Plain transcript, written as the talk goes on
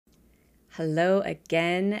Hello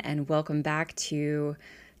again, and welcome back to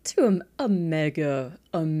a mega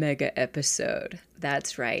episode.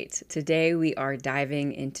 That's right. Today we are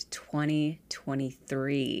diving into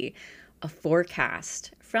 2023, a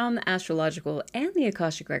forecast from the astrological and the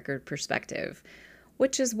Akashic record perspective.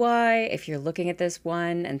 Which is why, if you're looking at this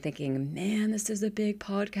one and thinking, man, this is a big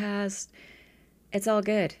podcast, it's all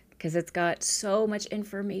good because it's got so much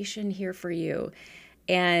information here for you.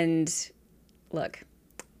 And look,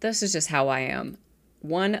 this is just how I am.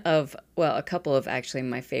 A couple of actually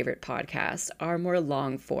my favorite podcasts are more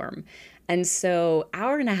long form. And so,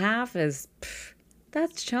 hour and a half that's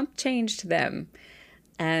chump change to them.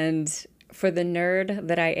 And for the nerd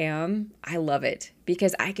that I am, I love it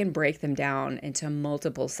because I can break them down into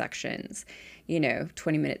multiple sections.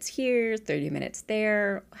 20 minutes here, 30 minutes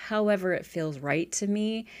there, however it feels right to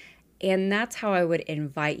me. And that's how I would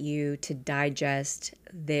invite you to digest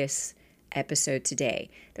this episode today.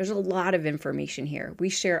 There's a lot of information here. We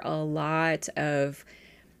share a lot of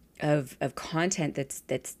content that's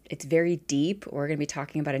it's very deep. We're going to be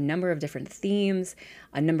talking about a number of different themes,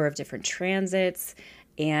 a number of different transits,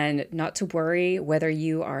 and not to worry whether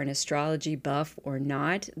you are an astrology buff or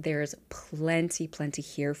not, there's plenty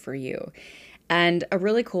here for you. And a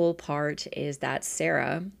really cool part is that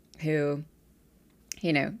Sarah, who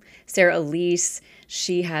Sarah Elise,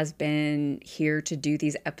 she has been here to do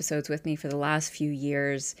these episodes with me for the last few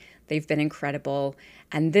years. They've been incredible.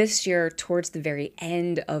 And this year, towards the very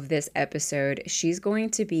end of this episode, she's going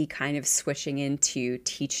to be kind of switching into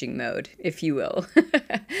teaching mode, if you will.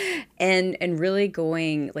 and really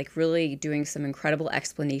doing some incredible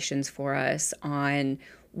explanations for us on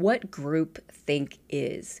what group think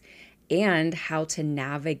is and how to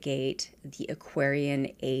navigate the Aquarian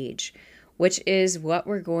age, which is what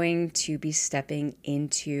we're going to be stepping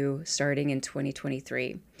into starting in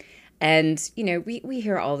 2023. And, we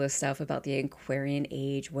hear all this stuff about the Aquarian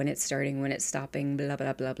age, when it's starting, when it's stopping, blah,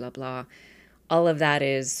 blah, blah, blah, blah. All of that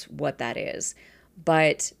is what that is.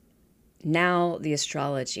 But now the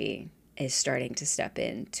astrology is starting to step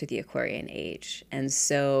into the Aquarian age. And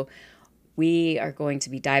so we are going to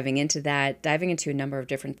be diving into a number of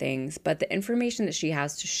different things. But the information that she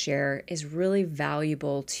has to share is really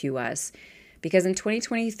valuable to us because in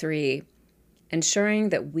 2023, ensuring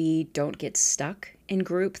that we don't get stuck in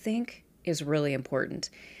groupthink is really important.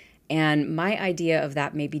 And my idea of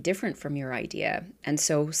that may be different from your idea. And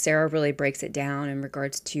so Sarah really breaks it down in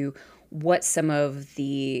regards to what some of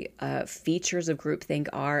the features of groupthink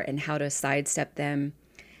are and how to sidestep them.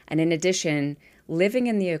 And in addition, living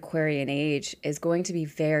in the Aquarian age is going to be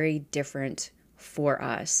very different for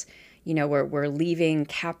us. We're leaving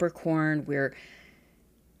Capricorn.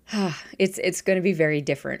 It's going to be very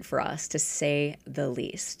different for us, to say the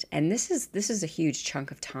least. And this is a huge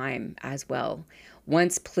chunk of time as well.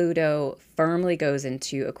 Once Pluto firmly goes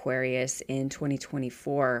into Aquarius in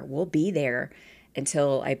 2024, we'll be there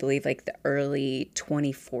until I believe like the early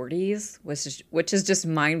 2040s, which is just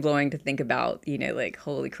mind blowing to think about.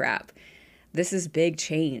 Holy crap, this is big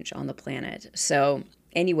change on the planet. So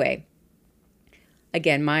anyway.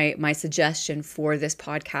 Again, my suggestion for this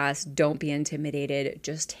podcast, don't be intimidated.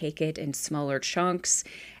 Just take it in smaller chunks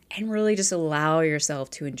and really just allow yourself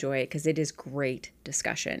to enjoy it because it is great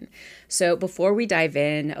discussion. So before we dive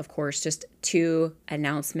in, of course, just 2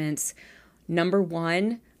 announcements. Number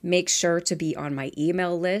 1, make sure to be on my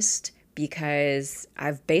email list because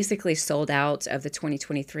I've basically sold out of the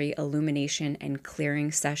 2023 illumination and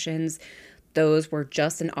clearing sessions. Those were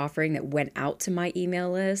just an offering that went out to my email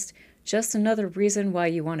list. Just another reason why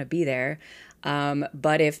you want to be there.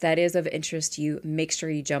 But if that is of interest to you, make sure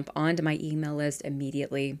you jump onto my email list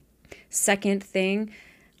immediately. Second thing,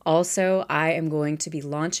 also, I am going to be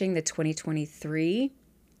launching the 2023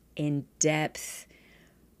 in-depth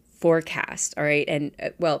forecast. All right. And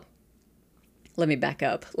let me back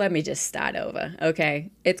up. Let me just start over. Okay.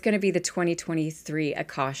 It's going to be the 2023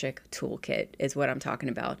 Akashic Toolkit is what I'm talking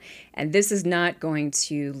about. And this is not going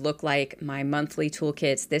to look like my monthly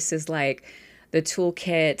toolkits. This is like the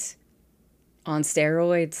toolkit on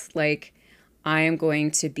steroids. Like I am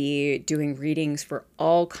going to be doing readings for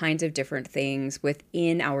all kinds of different things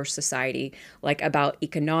within our society, like about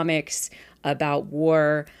economics, about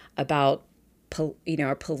war, about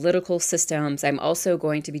our political systems. I'm also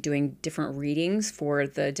going to be doing different readings for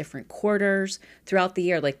the different quarters throughout the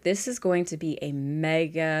year. Like this is going to be a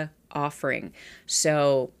mega offering.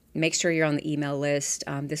 So make sure you're on the email list.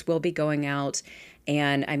 This will be going out.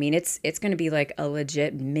 And I mean, it's going to be like a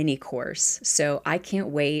legit mini course. So I can't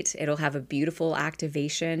wait. It'll have a beautiful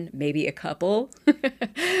activation, maybe a couple.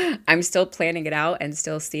 I'm still planning it out and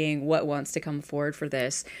still seeing what wants to come forward for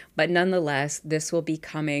this. But nonetheless, this will be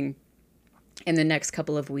coming in the next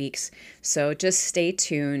couple of weeks. So just stay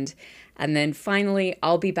tuned. And then finally,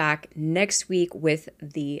 I'll be back next week with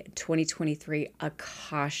the 2023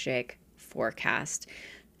 Akashic forecast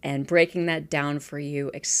and breaking that down for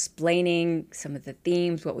you, explaining some of the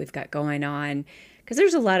themes, what we've got going on, because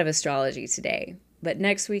there's a lot of astrology today. But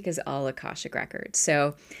next week is all Akashic records.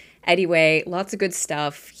 So anyway, lots of good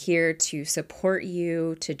stuff here to support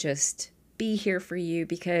you, to just be here for you,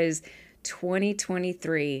 because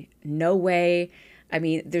 2023, no way. I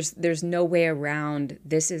mean, there's no way around.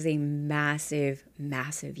 This is a massive,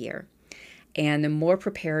 massive year. And the more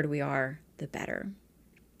prepared we are, the better.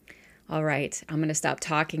 All right, I'm going to stop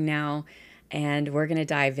talking now and we're going to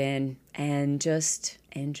dive in and just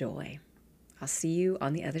enjoy. I'll see you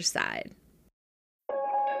on the other side.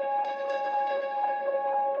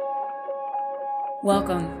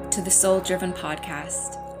 Welcome to the Soul Driven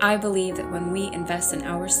Podcast. I believe that when we invest in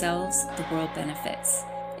ourselves, the world benefits.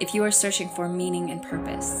 If you are searching for meaning and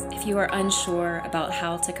purpose, if you are unsure about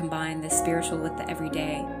how to combine the spiritual with the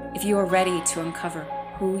everyday, if you are ready to uncover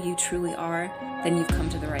who you truly are, then you've come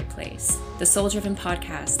to the right place. The Soul Driven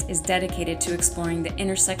Podcast is dedicated to exploring the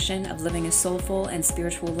intersection of living a soulful and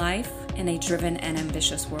spiritual life in a driven and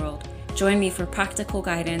ambitious world. Join me for practical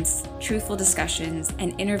guidance, truthful discussions,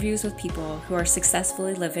 and interviews with people who are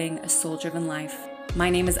successfully living a soul-driven life. My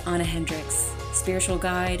name is Anna Hendricks, spiritual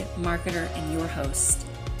guide, marketer, and your host.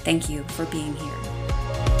 Thank you for being here.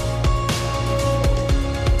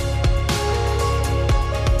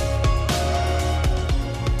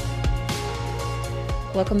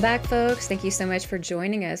 Welcome back, folks. Thank you so much for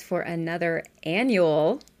joining us for another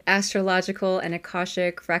annual astrological and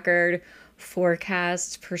Akashic record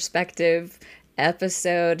forecast perspective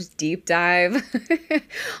episode, deep dive,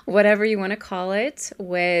 whatever you want to call it,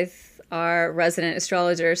 with our resident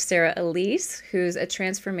astrologer, Sarah Elise, who's a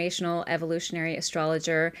transformational evolutionary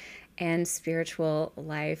astrologer and spiritual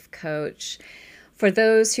life coach. For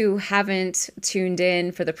those who haven't tuned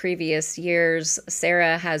in for the previous years,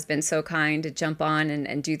 Sarah has been so kind to jump on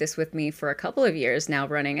and do this with me for a couple of years now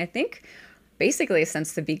running, I think, basically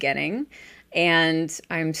since the beginning. And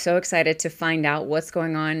I'm so excited to find out what's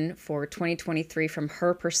going on for 2023 from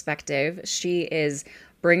her perspective. She is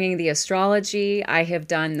bringing the astrology. I have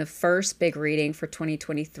done the first big reading for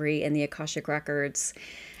 2023 in the Akashic Records.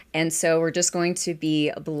 And so we're just going to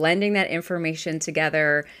be blending that information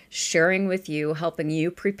together, sharing with you, helping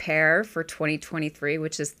you prepare for 2023,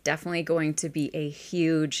 which is definitely going to be a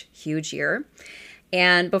huge, huge year.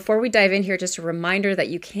 And before we dive in here, just a reminder that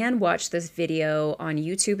you can watch this video on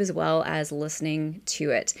YouTube as well as listening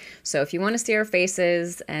to it. So if you want to see our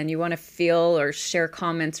faces and you want to feel or share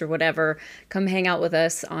comments or whatever, come hang out with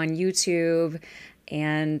us on YouTube.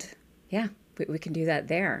 And yeah, we can do that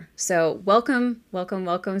there. So welcome, welcome,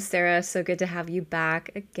 welcome, Sarah. So good to have you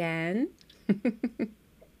back again.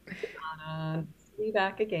 Anna, be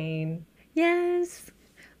back again. Yes,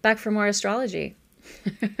 back for more astrology.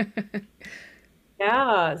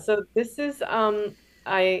 Yeah, so this is I'm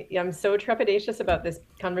so trepidatious about this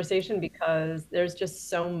conversation because there's just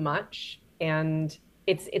so much, and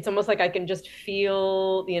it's almost like I can just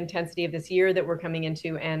feel the intensity of this year that we're coming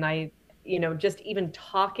into, and just even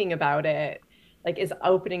talking about it like is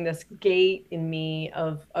opening this gate in me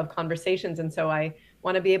of conversations, and so I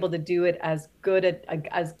want to be able to do it as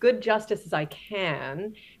good justice as I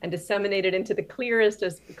can and disseminate it into the clearest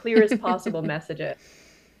possible messages.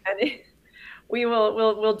 And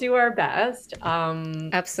we'll do our best.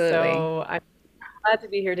 Absolutely. So I'm glad to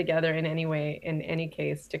be here together in any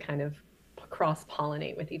case, to kind of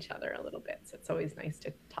cross-pollinate with each other a little bit. So it's always nice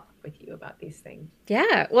to talk with you about these things.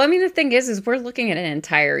 Yeah. Well, I mean, the thing is we're looking at an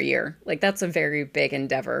entire year. Like, that's a very big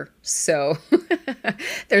endeavor. So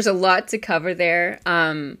there's a lot to cover there.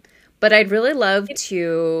 But I'd really love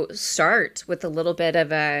to start with a little bit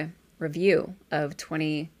of a review of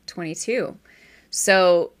 2022.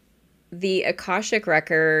 So the Akashic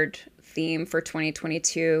Record theme for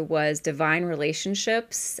 2022 was divine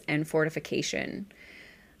relationships and fortification.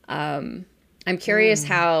 I'm curious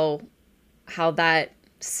how that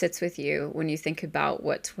sits with you when you think about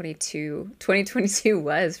what 2022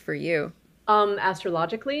 was for you.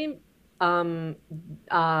 Astrologically, the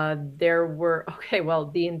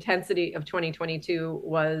intensity of 2022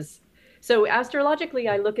 was, so astrologically,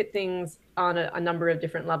 I look at things on a number of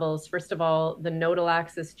different levels. First of all, the nodal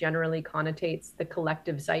axis generally connotates the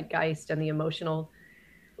collective zeitgeist and the emotional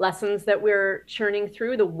lessons that we're churning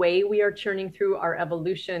through. The way we are churning through our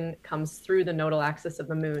evolution comes through the nodal axis of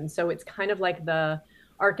the moon. So it's kind of like the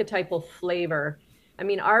archetypal flavor. I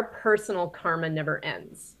mean, our personal karma never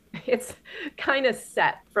ends. It's kind of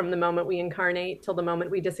set from the moment we incarnate till the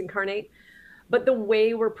moment we disincarnate. But the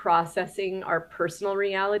way we're processing our personal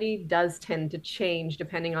reality does tend to change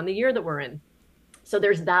depending on the year that we're in. So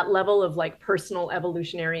there's that level of like personal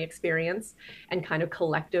evolutionary experience and kind of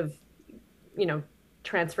collective, you know,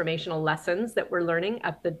 transformational lessons that we're learning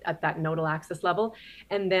at that nodal axis level.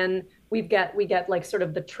 And then we get like sort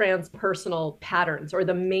of the transpersonal patterns or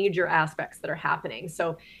the major aspects that are happening.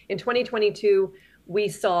 So in 2022, we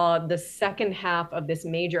saw the second half of this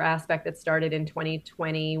major aspect that started in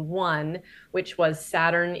 2021, which was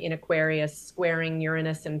Saturn in Aquarius squaring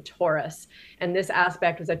Uranus and Taurus. And this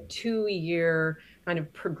aspect was a 2-year kind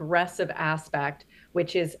of progressive aspect,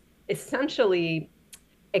 which is essentially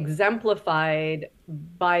exemplified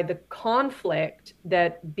by the conflict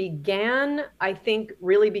that began, I think,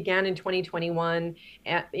 really began in 2021.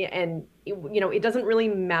 And you know, it doesn't really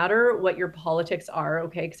matter what your politics are,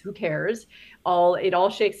 okay? Because who cares? It all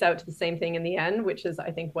shakes out to the same thing in the end, which is,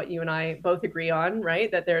 I think, what you and I both agree on, right?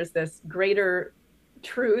 That there's this greater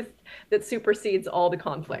truth that supersedes all the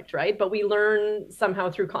conflict, right? But we learn somehow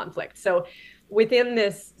through conflict. So within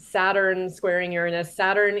this Saturn squaring Uranus,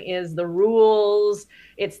 Saturn is the rules,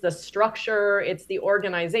 it's the structure, it's the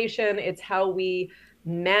organization, it's how we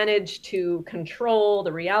manage to control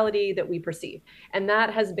the reality that we perceive. And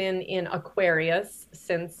that has been in Aquarius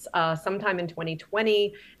since sometime in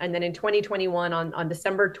 2020. And then in 2021, on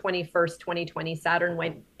December 21st, 2020, Saturn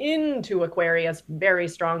went into Aquarius very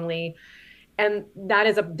strongly. And that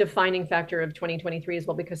is a defining factor of 2023 as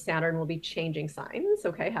well, because Saturn will be changing signs,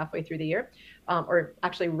 okay, halfway through the year, or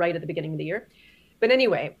actually right at the beginning of the year. But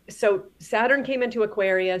anyway, so Saturn came into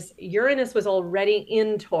Aquarius. Uranus was already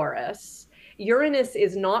in Taurus. Uranus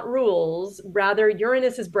is not rules, rather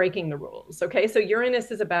Uranus is breaking the rules, okay? So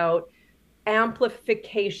Uranus is about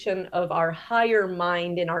amplification of our higher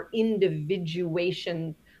mind and our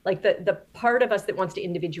individuation, like the part of us that wants to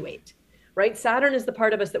individuate. Right? Saturn is the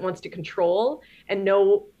part of us that wants to control and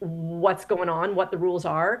know what's going on, what the rules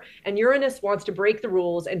are. And Uranus wants to break the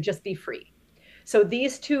rules and just be free. So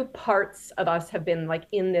these two parts of us have been like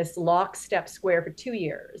in this lockstep square for 2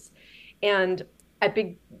 years. And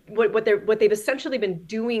what they've essentially been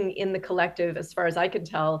doing in the collective, as far as I can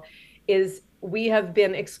tell, is we have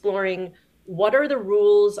been exploring what are the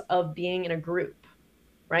rules of being in a group,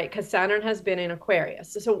 right? Because Saturn has been in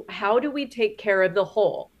Aquarius. So how do we take care of the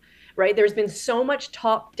whole? Right? There's been so much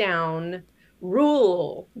top-down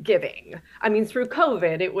rule giving. I mean, through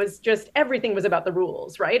COVID, it was just everything was about the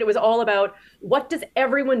rules, right? It was all about what does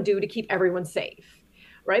everyone do to keep everyone safe,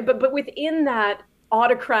 right? But within that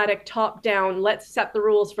autocratic top-down, let's set the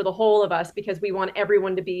rules for the whole of us because we want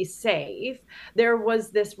everyone to be safe, there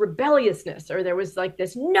was this rebelliousness, or there was like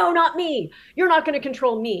this, no, not me. You're not going to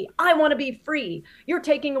control me. I want to be free. You're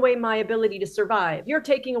taking away my ability to survive. You're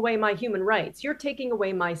taking away my human rights. You're taking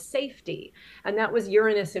away my safety. And that was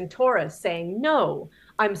Uranus in Taurus saying, no,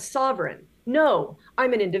 I'm sovereign. No,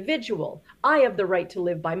 I'm an individual. I have the right to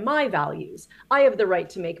live by my values. I have the right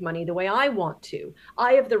to make money the way I want to.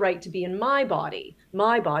 I have the right to be in my body.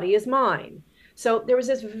 My body is mine. So there was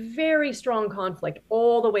this very strong conflict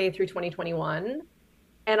all the way through 2021.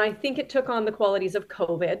 And I think it took on the qualities of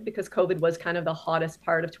COVID, because COVID was kind of the hottest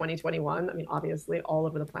part of 2021. I mean, obviously all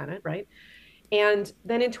over the planet, right? And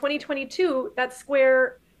then in 2022, that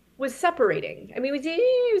square was separating. I mean,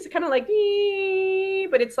 it was kind of like,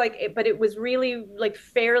 but it's like, but it was really like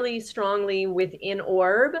fairly strongly within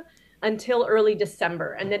orb until early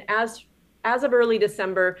December. And then as of early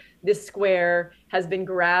December, this square has been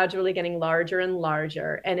gradually getting larger and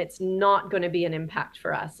larger, and it's not going to be an impact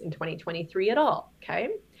for us in 2023 at all, okay?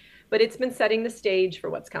 But it's been setting the stage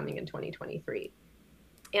for what's coming in 2023.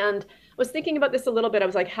 And I was thinking about this a little bit. I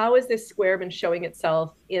was like, how has this square been showing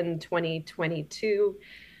itself in 2022?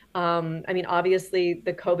 I mean, obviously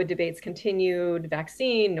the COVID debates continued,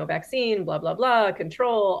 vaccine, no vaccine, blah, blah, blah,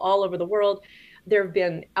 control all over the world. There have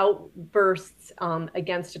been outbursts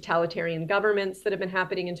against totalitarian governments that have been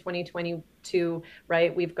happening in 2022,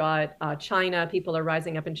 right? We've got China, people are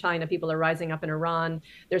rising up in China, people are rising up in Iran.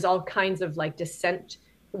 There's all kinds of like dissent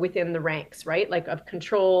within the ranks, right? Like of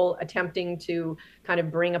control, attempting to kind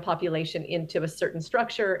of bring a population into a certain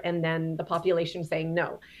structure, and then the population saying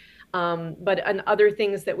no. But other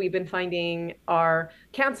things that we've been finding are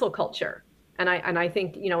cancel culture. And I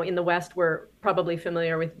think, you know, in the West, we're probably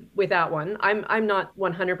familiar with that one. I'm not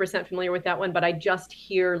 100% familiar with that one, but I just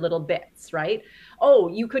hear little bits, right? Oh,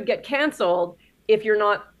 you could get canceled if you're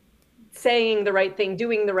not saying the right thing,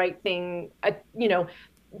 doing the right thing, you know,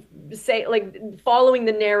 say like following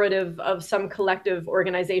the narrative of some collective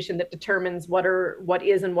organization that determines what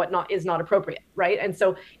is and what not is not appropriate, right? And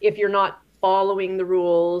so if you're not following the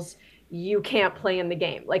rules, you can't play in the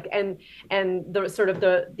game. Like, and the sort of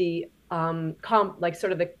the like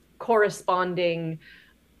sort of the corresponding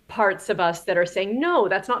parts of us that are saying, no,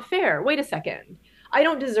 that's not fair. Wait a second. I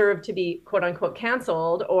don't deserve to be quote unquote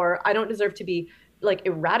canceled, or I don't deserve to be like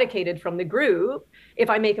eradicated from the group if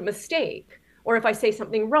I make a mistake or if I say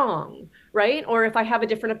something wrong, right? Or if I have a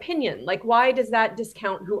different opinion. Like, why does that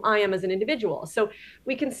discount who I am as an individual? So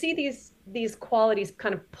we can see these qualities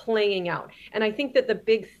kind of playing out. And I think that the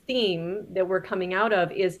big theme that we're coming out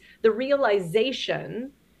of is the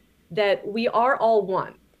realization that we are all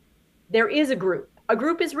one. There is a group. A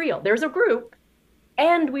group is real. There's a group,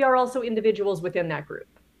 and we are also individuals within that group.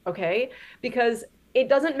 Okay? Because it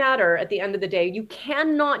doesn't matter at the end of the day. You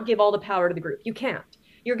cannot give all the power to the group. You can't.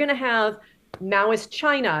 You're going to have Maoist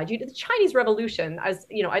China, the Chinese Revolution. As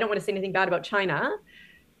you know, I don't want to say anything bad about China,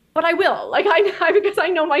 but I will. Like because I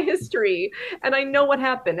know my history and I know what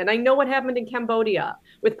happened, and I know what happened in Cambodia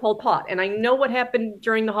with Pol Pot, and I know what happened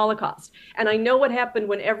during the Holocaust, and I know what happened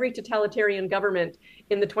when every totalitarian government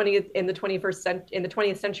in the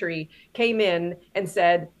 20th century came in and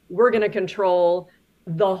said, "We're going to control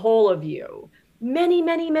the whole of you."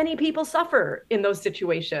 Many people suffer in those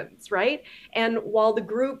situations, right? And while the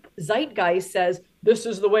group zeitgeist says this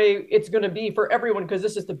is the way it's going to be for everyone because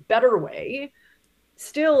this is the better way,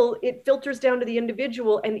 still it filters down to the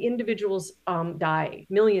individual, and individuals die,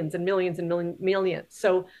 millions and millions and millions.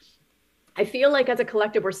 So I feel like as a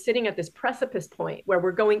collective, we're sitting at this precipice point where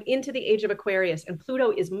we're going into the age of Aquarius, and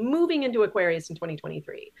Pluto is moving into Aquarius in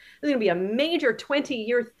 2023. There's going to be a major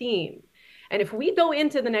 20-year theme. And if we go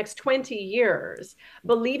into the next 20 years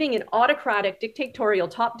believing in autocratic, dictatorial,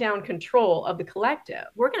 top-down control of the collective,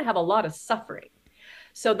 we're going to have a lot of suffering.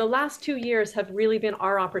 So the last 2 years have really been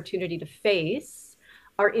our opportunity to face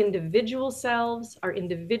our individual selves, our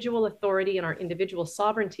individual authority, and our individual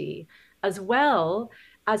sovereignty, as well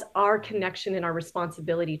as our connection and our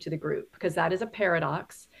responsibility to the group, because that is a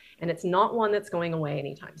paradox, and it's not one that's going away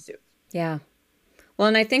anytime soon. Yeah. Well,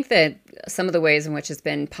 and I think that some of the ways in which it's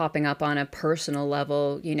been popping up on a personal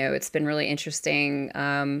level, it's been really interesting.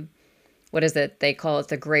 What is it? They call it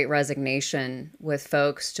the Great Resignation, with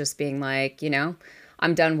folks just being like,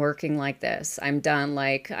 I'm done working like this. I'm done.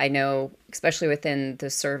 Like, I know, especially within the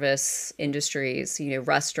service industries,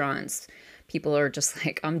 restaurants, people are just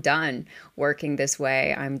like, I'm done working this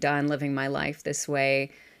way. I'm done living my life this way.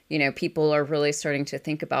 People are really starting to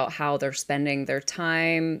think about how they're spending their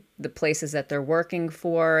time, the places that they're working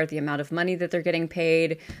for, the amount of money that they're getting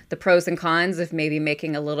paid, the pros and cons of maybe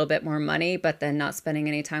making a little bit more money, but then not spending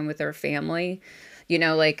any time with their family.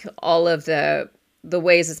 Like all of the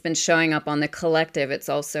ways it's been showing up on the collective. It's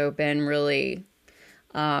also been really,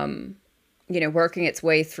 working its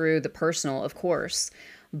way through the personal, of course.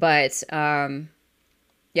 But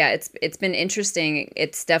yeah, it's been interesting.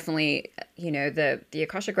 It's definitely, the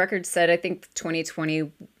Akashic Records said, I think 2020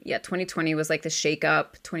 was like the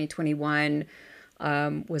shakeup. 2021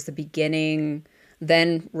 was the beginning,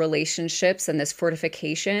 then relationships and this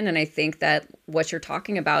fortification. And I think that what you're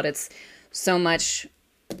talking about, it's so much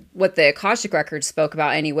what the Akashic Records spoke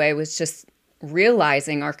about anyway, was just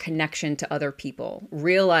realizing our connection to other people,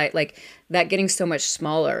 realize like that getting so much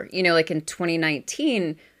smaller, like in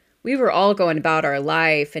 2019, we were all going about our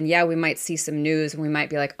life, and yeah, we might see some news and we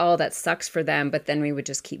might be like, oh, that sucks for them. But then we would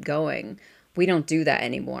just keep going. We don't do that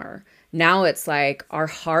anymore. Now it's like our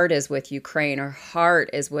heart is with Ukraine. Our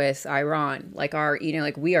heart is with Iran. Like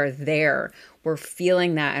like we are there. We're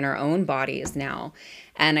feeling that in our own bodies now.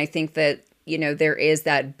 And I think that, there is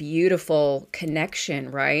that beautiful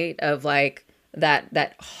connection, right? Of like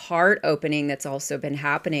that heart opening that's also been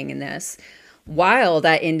happening in this, while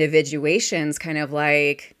that individuation's kind of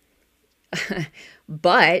like,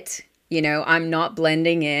 but, I'm not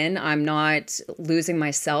blending in. I'm not losing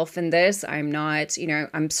myself in this. I'm not,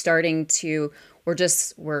 I'm starting to,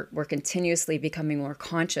 we're continuously becoming more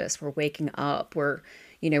conscious. We're waking up. We're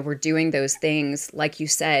doing those things, like you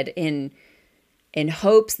said, in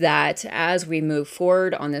hopes that as we move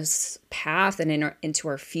forward on this path and into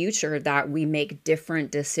our future, that we make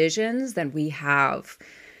different decisions than we have,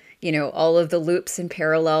 all of the loops and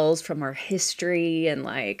parallels from our history. And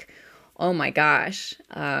like, oh my gosh,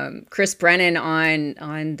 Chris Brennan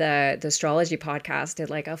on the Astrology podcast did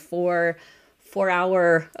like a four-hour,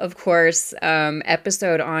 of course,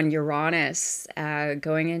 episode on Uranus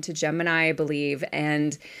going into Gemini, I believe,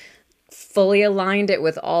 and fully aligned it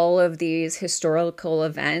with all of these historical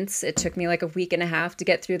events. It took me like a week and a half to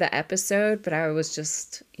get through the episode, but I was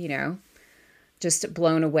just, just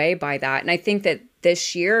blown away by that. And I think that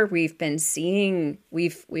this year we've been seeing,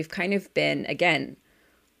 we've kind of been, again,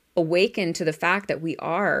 awakened to the fact that we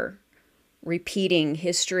are repeating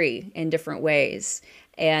history in different ways.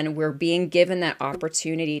 and we're being given that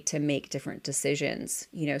opportunity to make different decisions,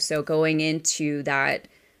 so going into that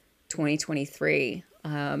 2023,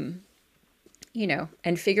 and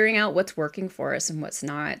figuring out what's working for us and what's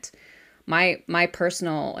not. My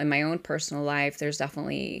personal, in my own personal life, there's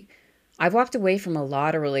definitely, I've walked away from a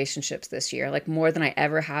lot of relationships this year, like more than I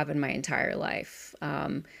ever have in my entire life.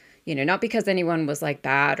 Not because anyone was like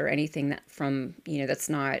bad or anything that's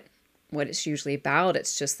not what it's usually about.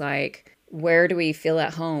 It's just like, where do we feel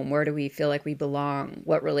at home? Where do we feel like we belong?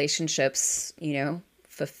 What relationships,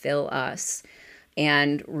 fulfill us?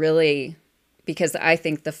 And really, because I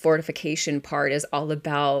think the fortification part is all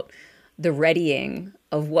about the readying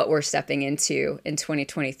of what we're stepping into in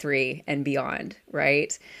 2023 and beyond,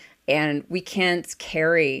 right? And we can't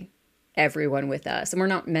carry everyone with us, and we're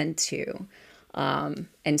not meant to.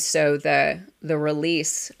 And so the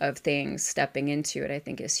release of things, stepping into it, I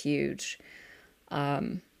think is huge.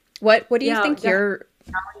 What do you Yeah, think your,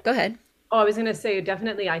 go ahead. Oh, I was going to say,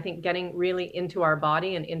 definitely, I think getting really into our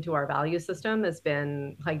body and into our value system has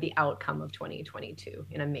been like the outcome of 2022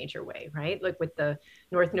 in a major way, right? Like with the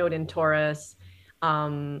North Node in Taurus,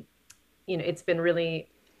 um, it's been really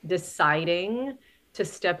deciding to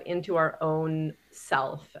step into our own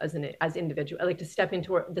self as individual, like to step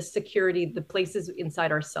into the security, the places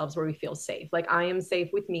inside ourselves where we feel safe. Like I am safe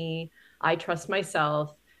with me. I trust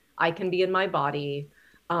myself. I can be in my body.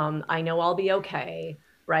 I know I'll be okay,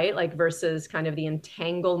 right? Like versus kind of the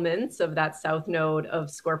entanglements of that South Node of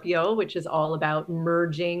Scorpio, which is all about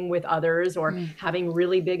merging with others or having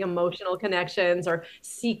really big emotional connections or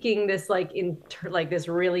seeking this like this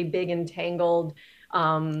really big entangled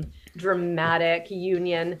um dramatic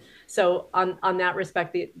union. So on that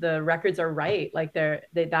respect, the records are right. Like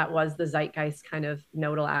that was the zeitgeist kind of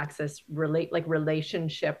nodal axis.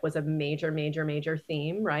 Relationship was a major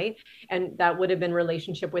theme, right? And that would have been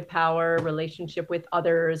relationship with power, relationship with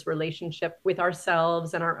others, relationship with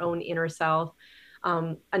ourselves and our own inner self.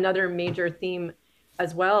 Another major theme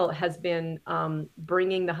as well has been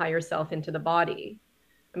bringing the higher self into the body.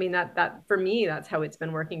 I mean, that for me, that's how it's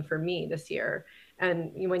been working for me this year.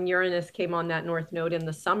 And when Uranus came on that North Node in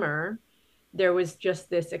the summer, there was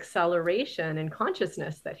just this acceleration in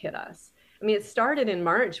consciousness that hit us. I mean, it started in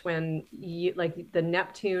March when like the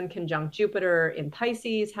Neptune conjunct Jupiter in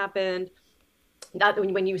Pisces happened. That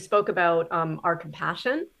when you spoke about our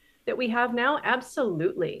compassion that we have now,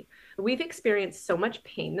 absolutely. We've experienced so much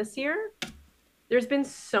pain this year. There's been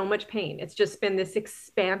so much pain. It's just been this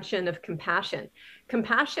expansion of compassion.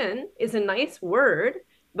 Compassion is a nice word,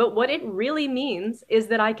 but what it really means is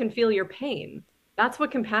that I can feel your pain. That's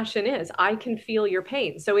what compassion is. I can feel your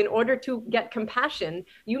pain. So, in order to get compassion,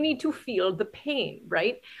 you need to feel the pain,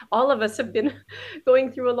 right? All of us have been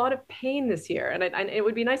going through a lot of pain this year. And it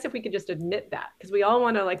would be nice if we could just admit that, because we all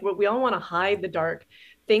want to, we all want to hide the dark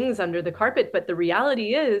things under the carpet. But the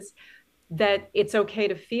reality is that it's okay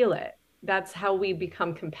to feel it. That's how we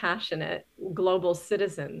become compassionate global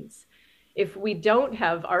citizens. If we don't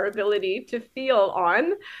have our ability to feel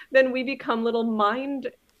on, then we become little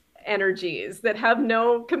mind energies that have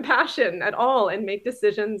no compassion at all and make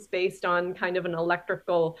decisions based on kind of an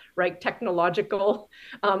electrical, right, technological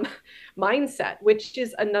mindset, which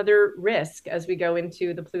is another risk as we go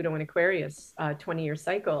into the Pluto and Aquarius 20-year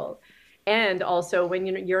cycle. And also when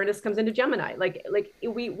Uranus comes into Gemini,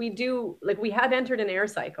 we have entered an air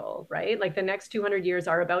cycle, right? Like the next 200 years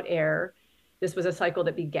are about air. This was a cycle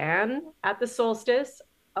that began at the solstice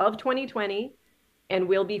of 2020 and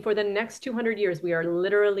will be for the next 200 years. We are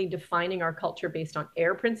literally defining our culture based on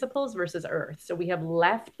air principles versus earth. So we have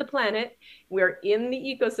left the planet, we're in the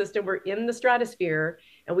ecosystem, we're in the stratosphere,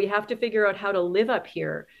 and we have to figure out how to live up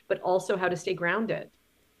here, but also how to stay grounded,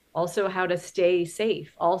 also how to stay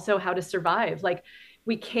safe, also how to survive. Like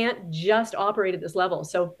we can't just operate at this level.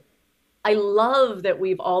 So I love that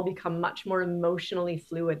we've all become much more emotionally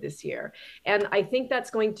fluid this year. And I think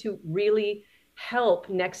that's going to really help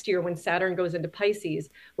next year when Saturn goes into Pisces,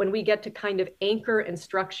 when we get to kind of anchor and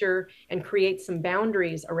structure and create some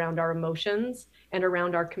boundaries around our emotions and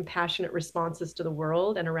around our compassionate responses to the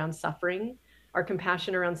world and around suffering, our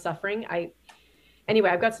compassion around suffering. Anyway,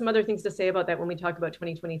 I've got some other things to say about that when we talk about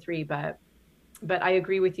 2023, but I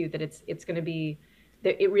agree with you that it's going to be,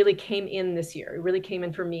 that it really came in this year. It really came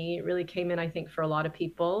in for me. It really came in, I think, for a lot of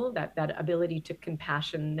people, that ability to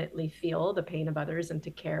compassionately feel the pain of others and to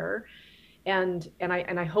care. And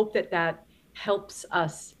I hope that helps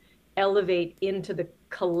us elevate into the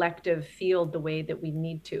collective field the way that we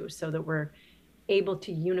need to, so that we're able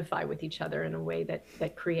to unify with each other in a way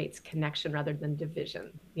that creates connection rather than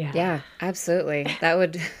division. Yeah, absolutely. That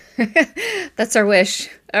would, that's our wish.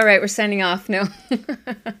 All right, we're signing off. No.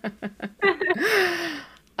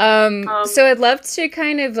 So I'd love to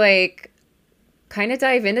kind of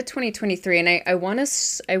dive into 2023, and I want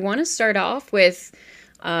to start off with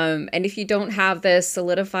and if you don't have this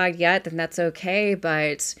solidified yet, then that's okay,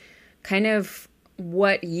 but kind of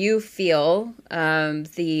what you feel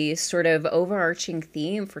the sort of overarching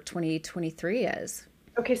theme for 2023 is.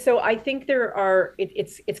 Okay, so I think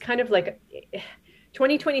it's kind of like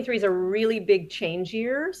 2023 is a really big change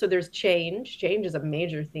year. So there's change. Change is a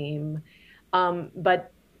major theme.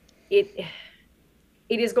 But it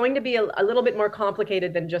it is going to be a little bit more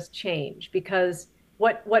complicated than just change, because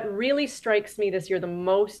what really strikes me this year, the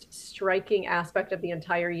most striking aspect of the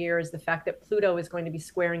entire year, is the fact that Pluto is going to be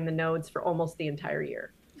squaring the nodes for almost the entire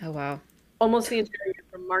year. Oh, wow. Almost the entire year,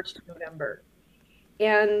 from March to November.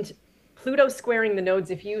 And Pluto squaring the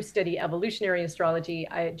nodes, if you study evolutionary astrology,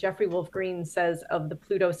 Jeffrey Wolf Green says of the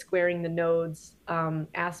Pluto squaring the nodes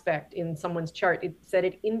aspect in someone's chart, it said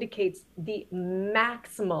it indicates the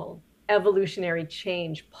maximal evolutionary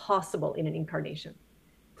change possible in an incarnation.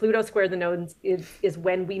 Pluto square the nodes is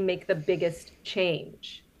when we make the biggest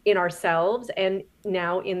change in ourselves and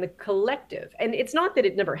now in the collective. And it's not that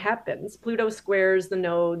it never happens. Pluto squares the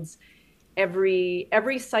nodes every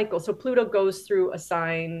cycle. So Pluto goes through a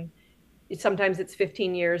sign. Sometimes it's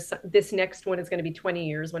 15 years. This next one is going to be 20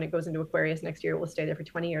 years. When it goes into Aquarius next year, it will stay there for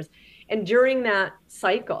 20 years. And during that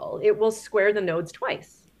cycle, it will square the nodes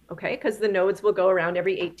twice, okay? Because the nodes will go around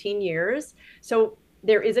every 18 years. So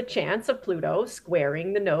there is a chance of Pluto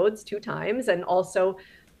squaring the nodes 2 times and also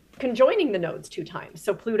conjoining the nodes 2 times.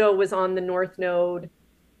 So Pluto was on the north node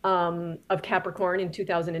of Capricorn in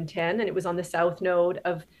 2010, and it was on the south node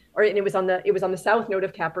of, or it was on the south node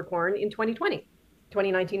of Capricorn in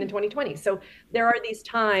 2019 and 2020. So there are these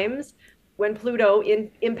times when Pluto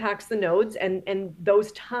impacts the nodes, and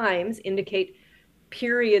those times indicate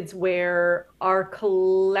periods where our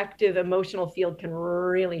collective emotional field can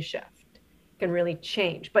really shift, can really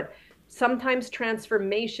change. But sometimes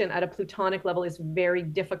transformation at a plutonic level is very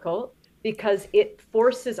difficult because it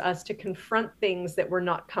forces us to confront things that we're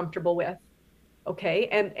not comfortable with. Okay.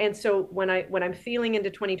 And so when I'm feeling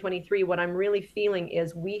into 2023, what I'm really feeling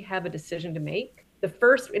is we have a decision to make.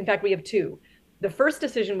 In fact, we have 2. The first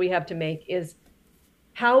decision we have to make is,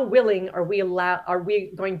 how willing are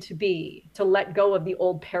we going to be to let go of the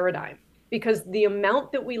old paradigm? Because the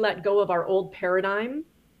amount that we let go of our old paradigm,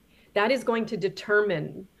 that is going to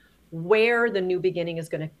determine where the new beginning is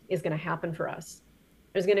going to happen for us.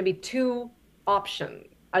 There's going to be 2 options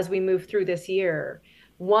as we move through this year.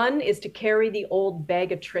 One is to carry the old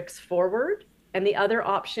bag of tricks forward, and the other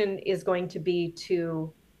option is going to be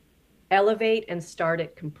to elevate and start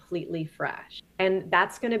it completely fresh. And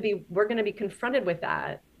we're going to be confronted with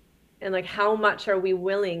that. And like, how much are we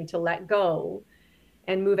willing to let go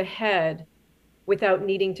and move ahead without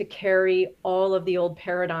needing to carry all of the old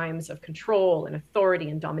paradigms of control and authority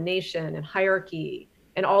and domination and hierarchy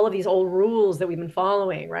and all of these old rules that we've been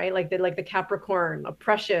following, right? Like the Capricorn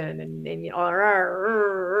oppression and you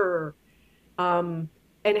know, and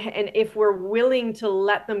if we're willing to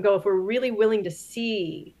let them go, if we're really willing to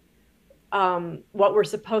see what we're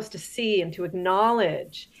supposed to see and to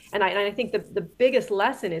acknowledge. And I think the biggest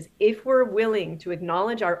lesson is, if we're willing to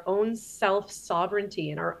acknowledge our own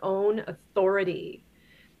self-sovereignty and our own authority,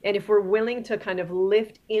 and if we're willing to kind of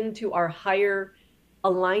lift into our higher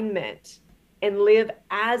alignment and live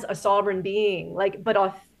as a sovereign being, but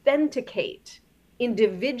authenticate,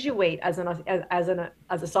 individuate as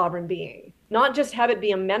a sovereign being, not just have it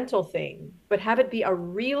be a mental thing, but have it be a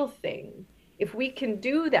real thing. If we can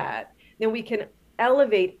do that, then we can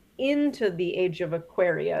elevate into the age of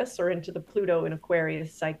Aquarius, or into the Pluto and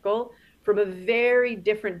Aquarius cycle, from a very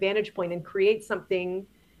different vantage point, and create something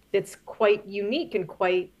that's quite unique and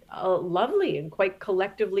quite lovely and quite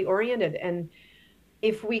collectively oriented. And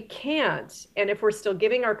if we can't, and if we're still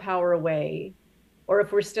giving our power away, or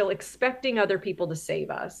if we're still expecting other people to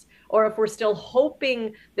save us, or if we're still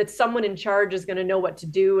hoping that someone in charge is going to know what to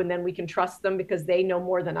do and then we can trust them because they know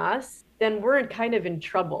more than us, then we're kind of in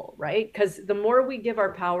trouble, right? Because the more we give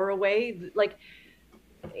our power away,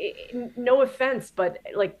 no offense, but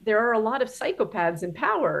there are a lot of psychopaths in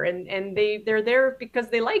power, and they're there because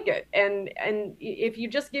they like it. And if you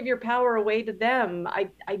just give your power away to them,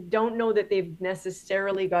 I don't know that they've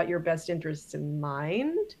necessarily got your best interests in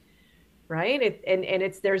mind, right?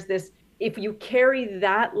 There's this, if you carry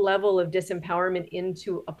that level of disempowerment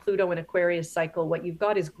into a Pluto and Aquarius cycle, what you've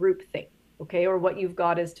got is groupthink, okay? Or what you've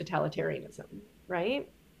got is totalitarianism, right?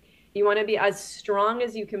 You want to be as strong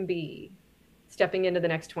as you can be stepping into the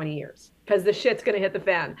next 20 years, because the shit's going to hit the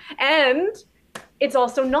fan. And it's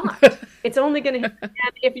also not. It's only going to hit the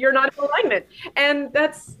fan if you're not in alignment. And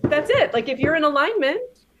that's it. If you're in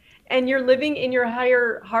alignment, and you're living in your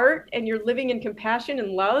higher heart, and you're living in compassion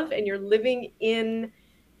and love, and you're living in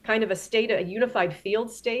kind of a state, a unified field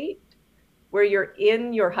state where you're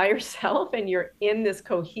in your higher self and you're in this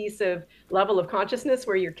cohesive level of consciousness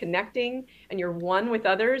where you're connecting and you're one with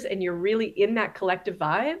others and you're really in that collective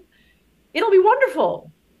vibe, it'll be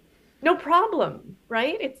wonderful. No problem,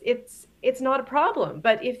 right? It's not a problem.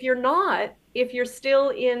 But if you're not, if you're still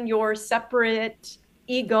in your separate,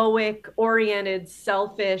 egoic, oriented,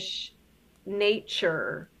 selfish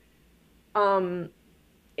nature,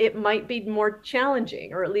 it might be more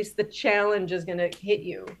challenging, or at least the challenge is going to hit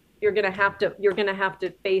you. You're going to have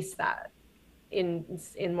to face that in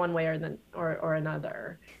one way or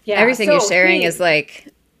another. Yeah. Everything you're So sharing is like,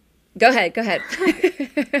 go ahead. I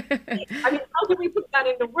mean, how can we put that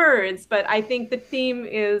into words? But I think the theme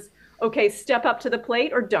is, okay, step up to the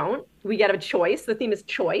plate or don't. We get a choice. The theme is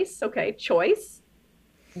choice. Okay, choice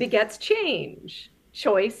begets change.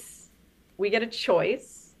 Choice. We get a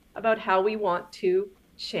choice about how we want to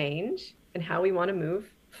change and how we want to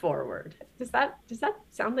move forward. Does that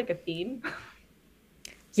sound like a theme?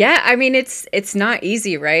 Yeah, I mean it's not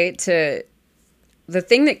easy, right? The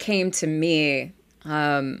thing that came to me,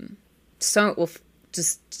 so well,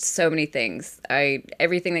 just so many things. I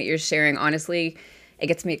Everything that you're sharing, honestly, it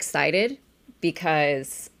gets me excited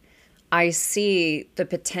because I see the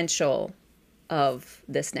potential of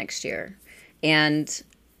this next year. And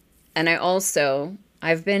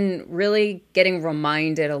I've been really getting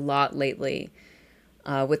reminded a lot lately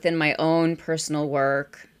within my own personal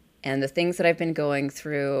work and the things that I've been going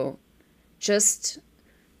through, just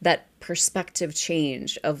that perspective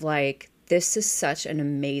change of like, this is such an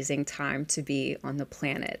amazing time to be on the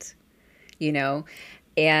planet, you know?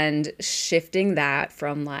 And shifting that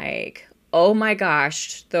from like, oh my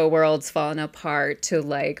gosh, the world's falling apart to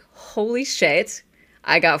like, holy shit,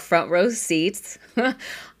 I got front row seats.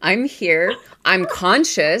 I'm here. I'm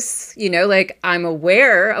conscious, like I'm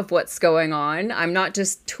aware of what's going on. I'm not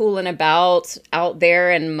just tooling about out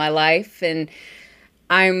there in my life. And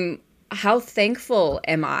how thankful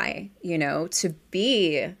am I, to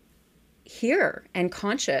be here and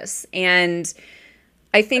conscious. And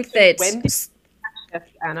I think that When did you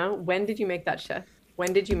shift, Anna? When did you make that shift?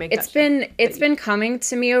 When did you make that shift? It's been coming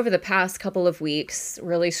to me over the past couple of weeks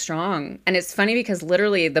really strong. And it's funny because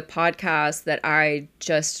literally the podcast that I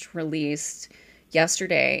just released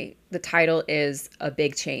yesterday, the title is A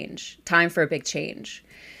Big Change, Time for a Big Change.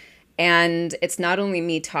 And it's not only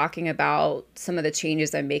me talking about some of the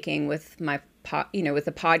changes I'm making with my with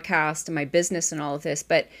the podcast and my business and all of this,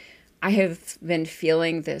 but I have been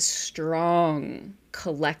feeling this strong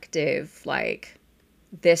collective, like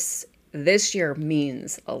this year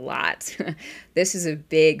means a lot. This is a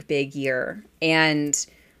big, big year. And,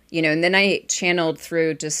 and then I channeled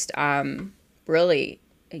through just really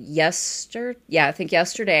I think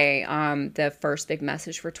yesterday, the first big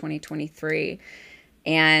message for 2023.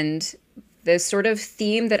 And the sort of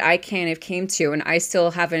theme that I kind of came to, and I still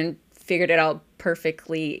haven't figured it out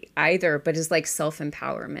perfectly either, but is like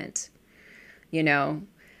self-empowerment,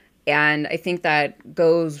 And I think that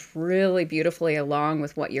goes really beautifully along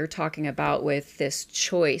with what you're talking about with this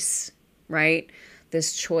choice, right?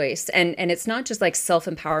 This choice. And it's not just like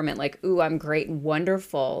self-empowerment, like, ooh, I'm great and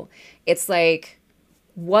wonderful. It's like,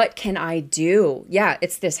 what can I do? Yeah,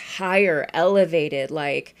 it's this higher, elevated,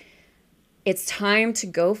 like, it's time to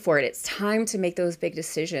go for it. It's time to make those big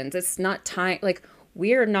decisions. It's not time, like,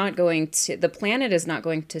 the planet is not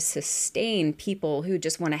going to sustain people who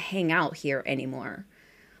just want to hang out here anymore.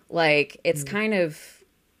 Like, it's kind of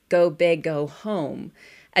go big, go home.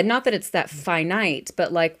 And not that it's that finite,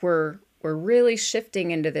 but like we're really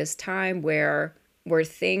shifting into this time where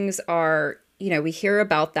things are, we hear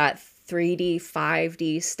about that 3D,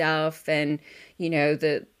 5D stuff and,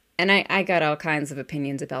 and I got all kinds of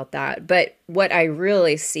opinions about that. But what I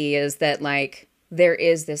really see is that like there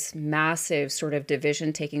is this massive sort of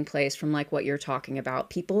division taking place from like what you're talking about.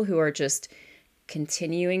 People who are just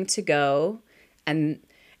continuing to go and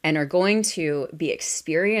are going to be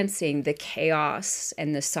experiencing the chaos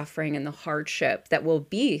and the suffering and the hardship that will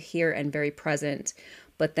be here and very present.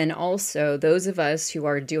 But then also those of us who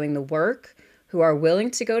are doing the work, who are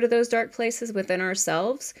willing to go to those dark places within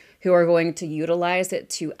ourselves, who are going to utilize it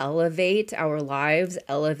to elevate our lives,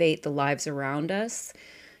 elevate the lives around us.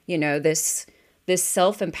 This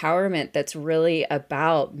self-empowerment that's really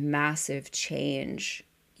about massive change,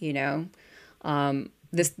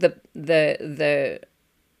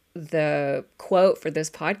 the quote for this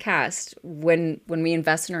podcast, when we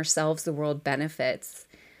invest in ourselves, the world benefits.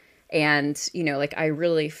 And, like I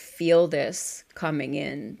really feel this coming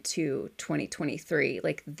into 2023,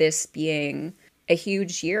 like this being a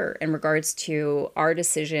huge year in regards to our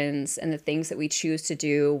decisions and the things that we choose to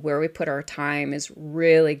do, where we put our time is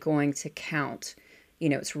really going to count.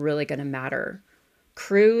 It's really going to matter.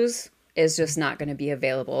 Cruise is just not going to be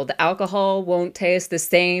available. The alcohol won't taste the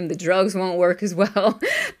same. The drugs won't work as well.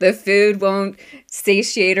 The food won't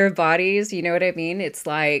satiate our bodies. You know what I mean? It's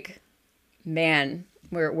like, man,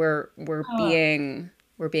 we're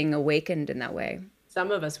being awakened in that way.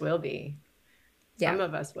 Some of us will be. Yeah, Some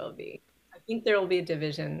of us will be. I think there will be a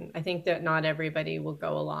division. I think that not everybody will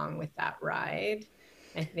go along with that ride.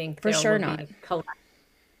 I think for there sure will not. be collective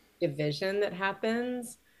division that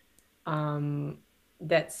happens. Um,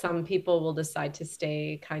 that some people will decide to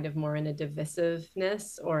stay kind of more in a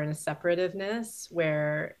divisiveness or in a separativeness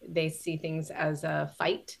where they see things as a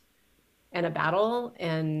fight and a battle.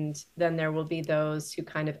 And then there will be those who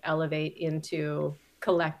kind of elevate into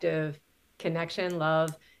collective connection,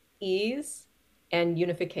 love, ease, and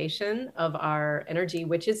unification of our energy,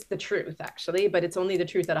 which is the truth, actually, but it's only the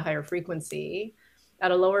truth at a higher frequency. At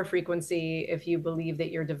a lower frequency, if you believe that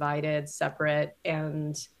you're divided, separate,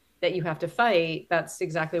 and that you have to fight, that's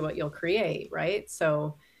exactly what you'll create, right?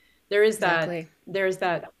 So there is that, Exactly. there's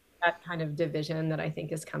that kind of division that I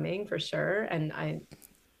think is coming for sure. And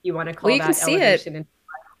you want to Well, call you can that see it. elevation, and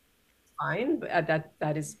fine, but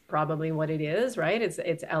that is probably what it is, right?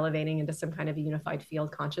 It's elevating into some kind of a unified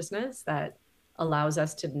field consciousness that allows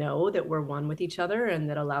us to know that we're one with each other, and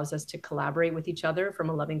that allows us to collaborate with each other from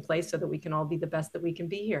a loving place so that we can all be the best that we can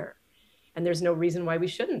be here. And there's no reason why we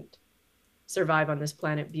shouldn't survive on this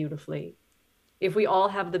planet beautifully. If we all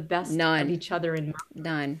have the best of None. each other in mind,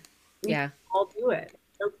 None. we can Yeah. all do it.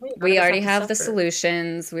 Okay, none of We us already have to have the suffer.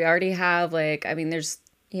 solutions. We already have, like, I mean, there's,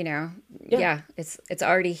 you know, Yeah. yeah, it's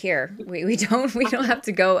already here. We don't have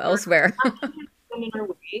to go elsewhere. Nothing has come in our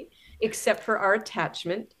way except for our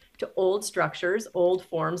attachment to old structures, old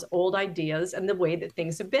forms, old ideas, and the way that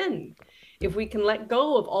things have been. If we can let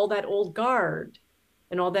go of all that old guard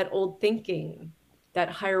and all that old thinking, that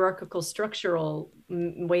hierarchical structural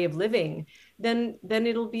way of living, then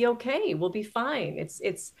it'll be okay. We'll be fine.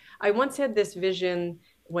 It's I once had this vision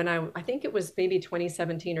when I think it was maybe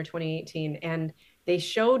 2017 or 2018, and they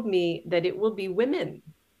showed me that it will be women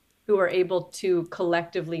who are able to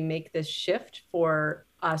collectively make this shift for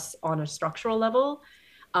us on a structural level.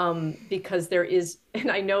 Because there is, and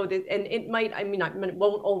I know that, and it might, I mean, it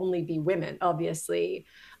won't only be women, obviously,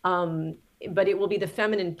 but it will be the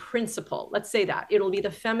feminine principle. Let's say that it'll be the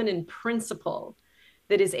feminine principle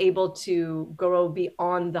that is able to grow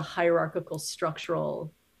beyond the hierarchical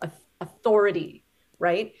structural authority,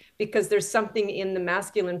 right? Because there's something in the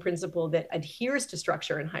masculine principle that adheres to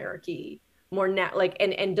structure and hierarchy more like,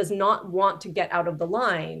 and does not want to get out of the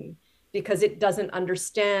line because it doesn't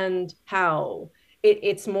understand how.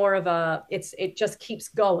 It's more of a, it just keeps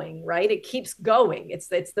going, right? It keeps going. It's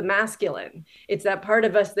the masculine. It's that part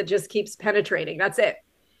of us that just keeps penetrating. That's it.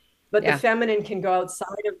 But the Yeah, feminine can go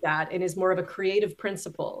outside of that and is more of a creative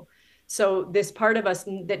principle. So this part of us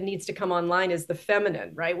that needs to come online is the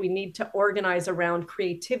feminine, right? We need to organize around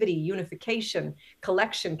creativity, unification,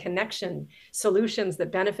 collection, connection, solutions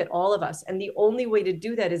that benefit all of us. And the only way to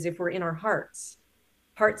do that is if we're in our hearts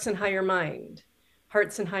and higher mind,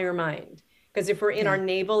 hearts and higher mind. Because if we're in our yeah,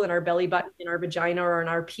 navel and our belly button, in our vagina or in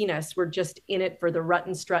our penis, we're just in it for the rut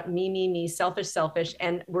and strut, me, selfish, selfish,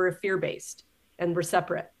 and we're fear-based and we're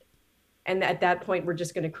separate. And at that point, we're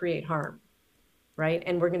just going to create harm, right?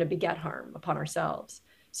 And we're going to beget harm upon ourselves.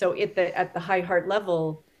 So at the high heart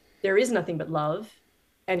level, there is nothing but love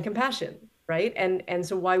and compassion, right? And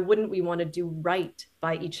so why wouldn't we want to do right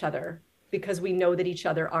by each other? Because we know that each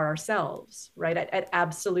other are ourselves, right? At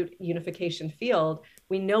absolute unification field,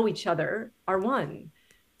 we know each other are one.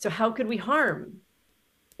 So how could we harm?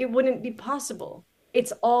 It wouldn't be possible.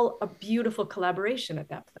 It's all a beautiful collaboration at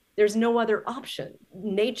that point. There's no other option.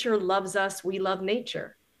 Nature loves us. We love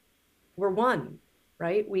nature. We're one,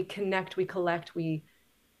 right? We connect, we collect, we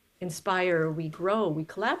inspire, we grow, we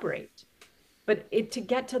collaborate. But to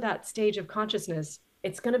get to that stage of consciousness,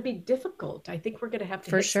 it's going to be difficult. I think we're going to have to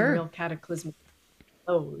for hit some sure. real cataclysmic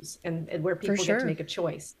lows, and where For people get to sure. make a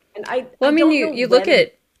choice. And I, Well, I I mean, don't you know you look when, at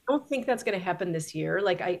I don't think that's going to happen this year.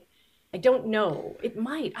 Like I don't know. It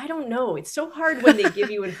might. I don't know. It's so hard when they give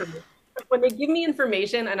you information. When they give me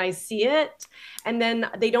information and I see it, and then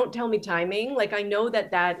they don't tell me timing. Like I know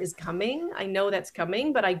that that is coming. I know that's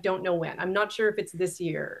coming, but I don't know when. I'm not sure if it's this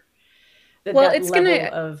year that well, that it's level gonna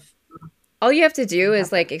of all you have to do is,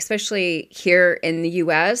 happen. like, especially here in the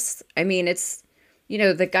US, I mean, it's,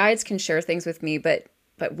 the guides can share things with me, but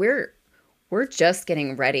we're just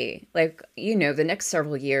getting ready. Like, the next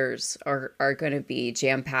several years are going to be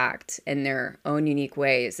jam-packed in their own unique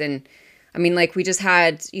ways. And I mean, like we just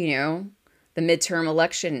had, the midterm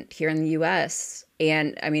election here in the US.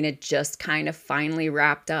 And I mean, it just kind of finally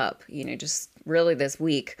wrapped up, just really this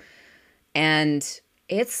week. And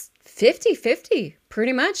it's 50-50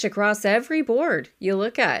 pretty much across every board you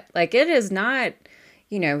look at. Like it is not,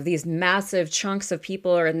 these massive chunks of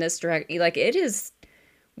people are in this direct. Like it is,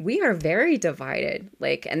 we are very divided.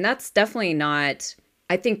 Like, and that's definitely not,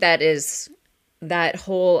 I think that is that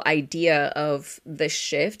whole idea of the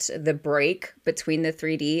shift, the break between the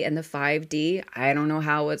 3D and the 5D. I don't know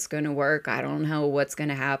how it's going to work. I don't know what's going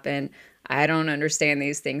to happen. I don't understand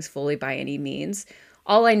these things fully by any means.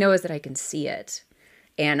 All I know is that I can see it,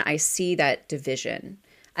 and I see that division.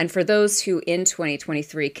 And for those who in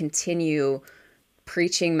 2023 continue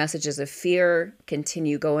preaching messages of fear,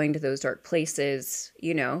 continue going to those dark places,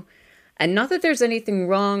 and not that there's anything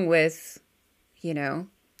wrong with,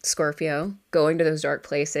 Scorpio, going to those dark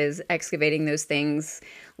places, excavating those things,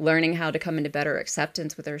 learning how to come into better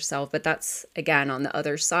acceptance with herself. But that's, again, on the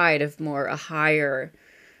other side of more a higher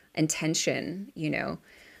intention,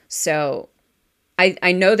 So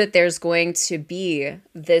I know that there's going to be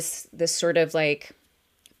this sort of like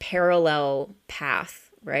parallel path,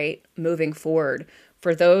 right? Moving forward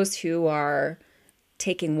for those who are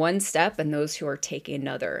taking one step and those who are taking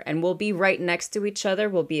another. And we'll be right next to each other.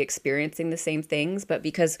 We'll be experiencing the same things, but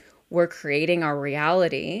because we're creating our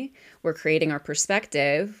reality, we're creating our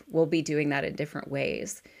perspective, we'll be doing that in different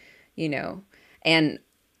ways, And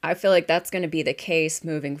I feel like that's going to be the case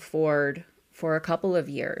moving forward for a couple of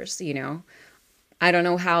years, I don't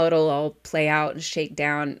know how it'll all play out and shake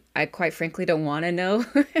down. I quite frankly don't want to know.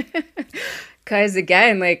 Because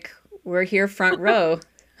again, like we're here front row.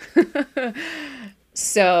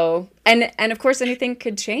 So, and of course anything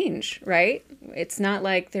could change, right? It's not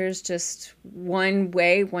like there's just one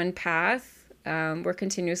way, one path. We're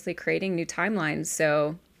continuously creating new timelines.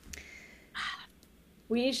 So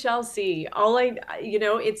we shall see.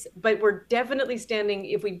 But we're definitely standing,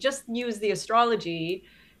 if we just use the astrology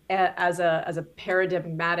as a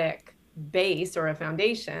paradigmatic base or a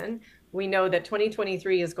foundation, we know that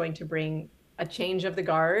 2023 is going to bring a change of the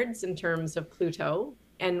guards in terms of Pluto.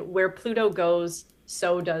 And where Pluto goes,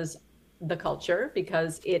 so does the culture,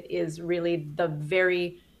 because it is really the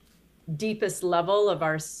very deepest level of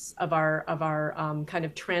our kind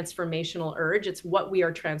of transformational urge. It's what we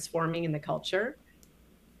are transforming in the culture.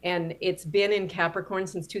 And it's been in Capricorn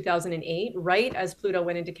since 2008. Right as Pluto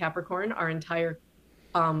went into Capricorn, our entire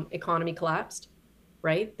economy collapsed,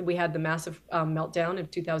 right? We had the massive meltdown of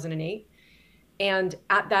 2008. And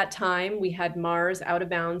at that time, we had Mars out of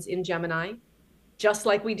bounds in Gemini, just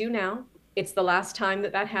like we do now. It's the last time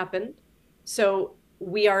that happened. So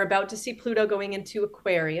we are about to see Pluto going into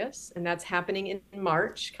Aquarius, and that's happening in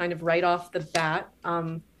March, kind of right off the bat.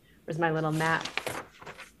 Where's my little map?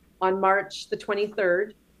 On March the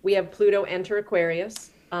 23rd, we have Pluto enter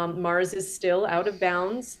Aquarius. Mars is still out of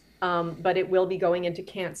bounds, but it will be going into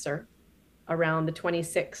Cancer around the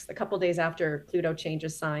 26th, a couple days after Pluto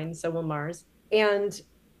changes sign. So will Mars. And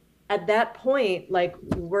at that point, like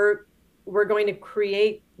we're going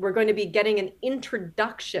to be getting an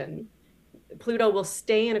introduction. Pluto will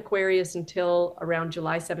stay in Aquarius until around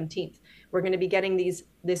July 17th. We're going to be getting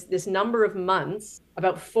this number of months,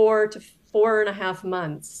 about 4 to 4.5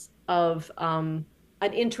 months of an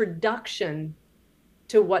introduction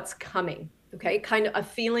to what's coming. Okay, kind of a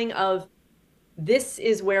feeling of this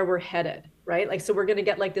is where we're headed, right? Like, so we're going to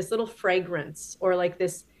get like this little fragrance, or like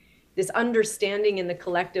this understanding in the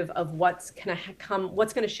collective of what's going to come,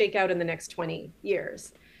 what's going to shake out in the next 20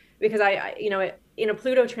 years. Because in a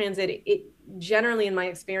Pluto transit, it generally, in my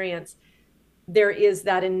experience, there is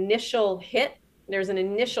that initial hit. There's an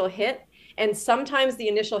initial hit, and sometimes the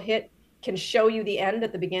initial hit can show you the end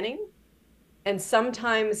at the beginning, and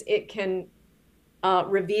sometimes it can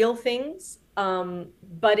reveal things,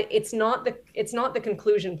 but it's not the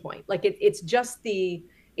conclusion point. Like it's just the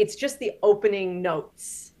opening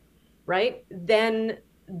notes, right? Then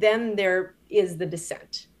there is the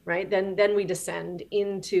descent, right? Then we descend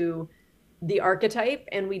into the archetype,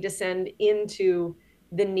 and we descend into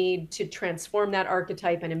the need to transform that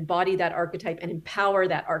archetype and embody that archetype and empower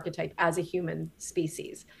that archetype as a human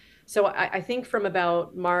species. So I think from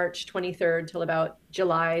about March 23rd till about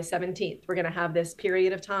July 17th, we're going to have this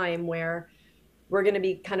period of time where we're going to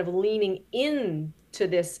be kind of leaning into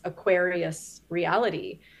this Aquarius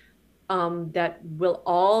reality that we'll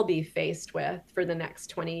all be faced with for the next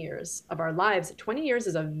 20 years of our lives. 20 years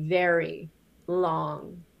is a very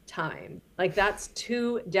long time. Like, that's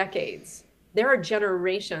 2 decades. There are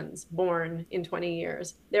generations born in 20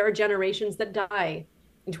 years. There are generations that die.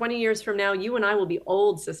 In 20 years from now, you and I will be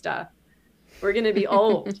old, sister. We're going to be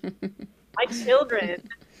old. My children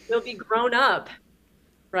will be grown up,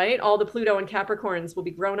 right? All the Pluto and Capricorns will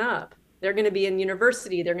be grown up. They're going to be in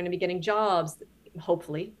university. They're going to be getting jobs,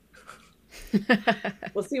 hopefully.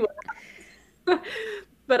 We'll see what happens.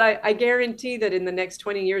 But I guarantee that in the next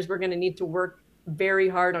 20 years, we're going to need to work very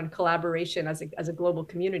hard on collaboration as a global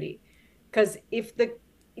community. Because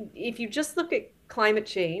if you just look at climate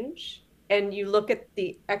change and you look at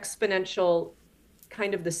the exponential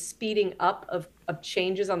kind of the speeding up of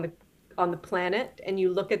changes on the planet, and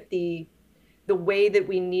you look at the way that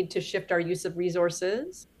we need to shift our use of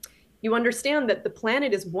resources, you understand that the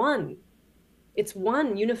planet is one. It's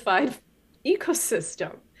one unified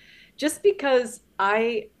ecosystem. Just because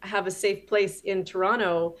I have a safe place in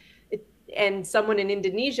Toronto and someone in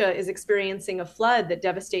Indonesia is experiencing a flood that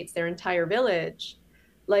devastates their entire village,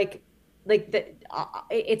 like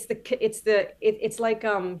it's like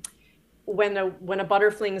when a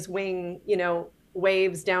butterfly's wing,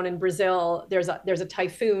 waves down in Brazil, there's a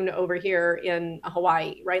typhoon over here in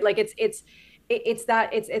Hawaii, right? Like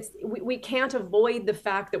we can't avoid the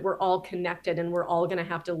fact that we're all connected and we're all going to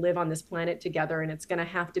have to live on this planet together, and it's going to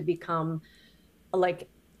have to become like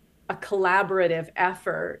a collaborative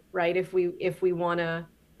effort, right? If we want to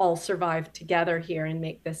all survive together here and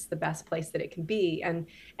make this the best place that it can be. And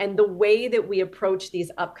the way that we approach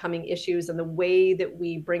these upcoming issues and the way that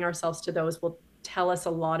we bring ourselves to those will tell us a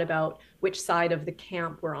lot about which side of the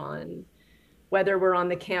camp we're on. Whether we're on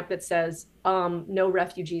the camp that says, no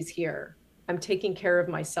refugees here, I'm taking care of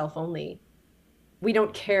myself only. We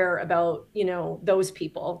don't care about, those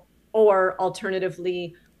people. Or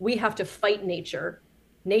alternatively, we have to fight nature.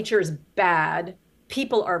 Nature's bad.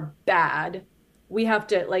 People are bad. We have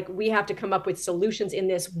to come up with solutions in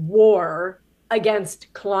this war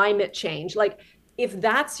against climate change. Like, if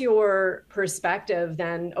that's your perspective,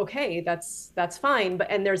 then okay, that's fine.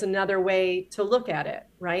 And there's another way to look at it,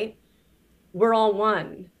 right? We're all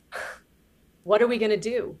one. What are we going to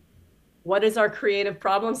do? What is our creative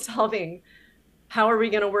problem solving? How are we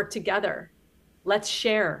going to work together? Let's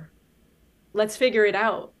share. Let's figure it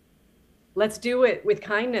out. Let's do it with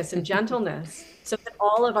kindness and gentleness so that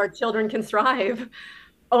all of our children can thrive.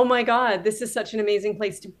 Oh my God, this is such an amazing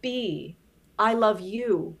place to be. I love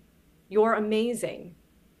you. You're amazing.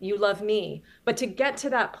 You love me. But to get to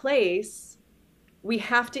that place, we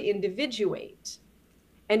have to individuate.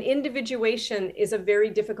 And individuation is a very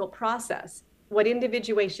difficult process. What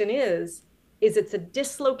individuation is it's a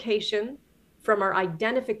dislocation from our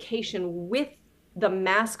identification with the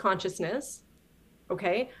mass consciousness,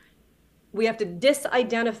 okay? We have to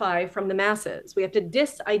disidentify from the masses. We have to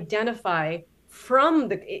disidentify from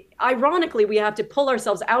ironically, we have to pull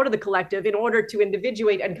ourselves out of the collective in order to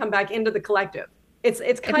individuate and come back into the collective. It's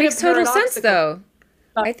kind of makes total sense, though.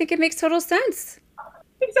 I think it makes total sense.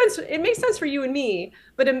 It makes sense for you and me,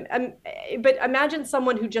 but imagine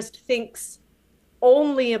someone who just thinks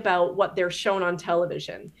only about what they're shown on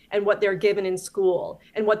television and what they're given in school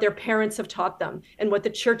and what their parents have taught them and what the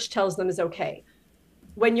church tells them is okay.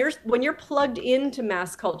 When you're plugged into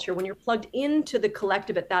mass culture, when you're plugged into the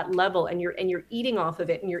collective at that level, and you're eating off of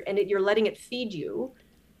it, and you're letting it feed you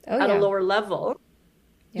at a lower level,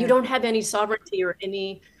 you don't have any sovereignty or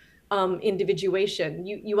any individuation.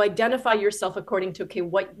 You identify yourself according to, okay,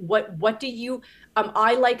 what do you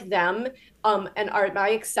I like them, and am I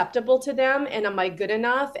acceptable to them, and am I good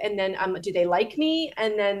enough, and then do they like me,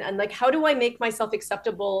 and like, how do I make myself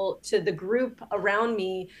acceptable to the group around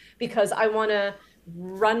me, because I want to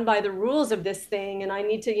run by the rules of this thing, and I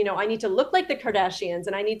need to look like the Kardashians,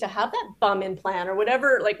 and I need to have that bum implant, or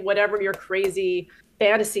whatever your crazy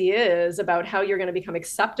fantasy is about how you're going to become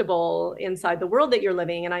acceptable inside the world that you're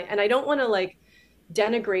living. And I don't want to like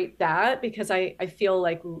denigrate that, because I feel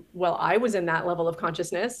like, well, I was in that level of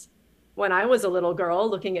consciousness when I was a little girl,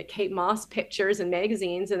 looking at Kate Moss pictures and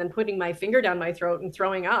magazines and then putting my finger down my throat and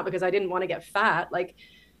throwing up because I didn't want to get fat. Like,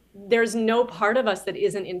 there's no part of us that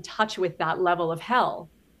isn't in touch with that level of hell.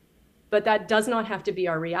 But that does not have to be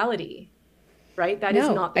our reality, right? That is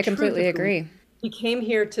not the I completely agree. We came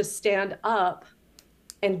here to stand up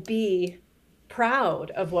and be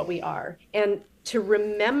proud of what we are, and to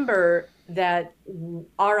remember that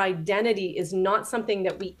our identity is not something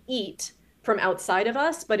that we eat from outside of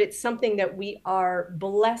us, but it's something that we are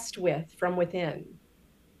blessed with from within,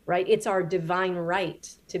 right? It's our divine right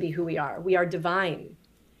to be who we are. We are divine.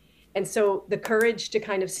 And so the courage to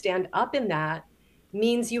kind of stand up in that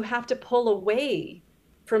means you have to pull away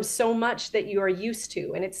from so much that you are used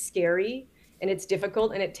to. And it's scary and it's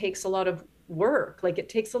difficult and it takes a lot of work. Like, it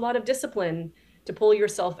takes a lot of discipline to pull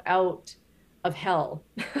yourself out of hell.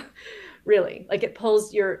 Really. Like,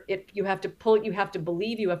 you have to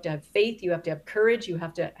believe, you have to have faith, you have to have courage, you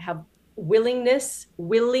have to have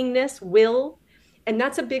will. And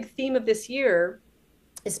that's a big theme of this year,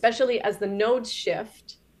 especially as the nodes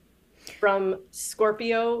shift from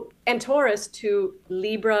Scorpio and Taurus to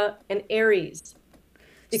Libra and Aries. So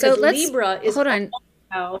Because let's Libra is hold on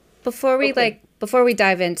how, before okay. we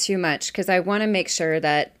dive in too much, because I want to make sure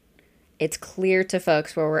that it's clear to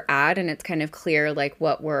folks where we're at, and it's kind of clear like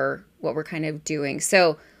what we're kind of doing.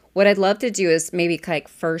 So what I'd love to do is maybe like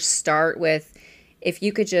first start with, if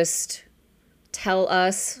you could just tell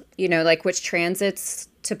us, like which transits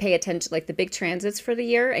to pay attention, like the big transits for the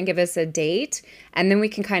year, and give us a date, and then we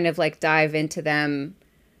can kind of like dive into them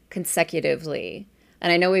consecutively.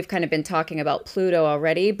 And I know we've kind of been talking about Pluto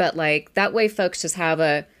already, but like that way folks just have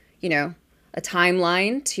a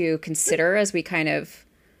timeline to consider as we kind of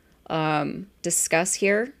discuss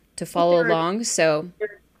here to follow There along. So,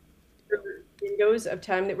 are windows of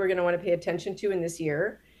time that we're going to want to pay attention to in this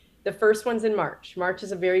year. The first one's in March. March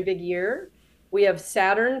is a very big year. We have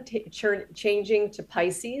Saturn changing to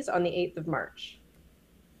Pisces on the 8th of March.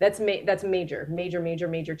 That's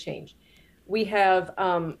major change. We have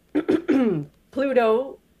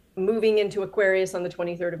Pluto moving into Aquarius on the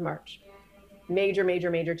 23rd of March.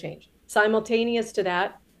 Major change. Simultaneous to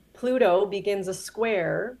that, Pluto begins a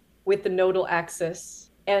square with the nodal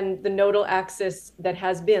axis. And the nodal axis that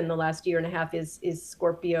has been the last year and a half is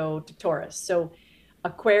Scorpio to Taurus. So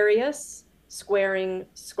Aquarius squaring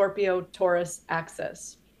Scorpio Taurus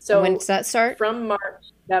axis. So when does that start? from March,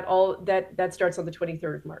 that starts on the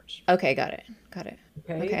 23rd of March. Okay, got it.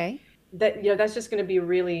 Okay. That's just going to be a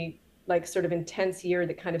really like sort of intense year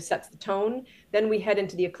that kind of sets the tone. Then we head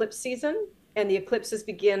into the eclipse season, and the eclipses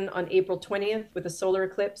begin on April 20th with a solar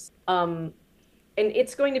eclipse. And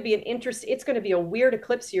it's going to be it's going to be a weird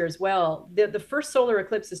eclipse year as well. The first solar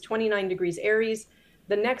eclipse is 29 degrees Aries.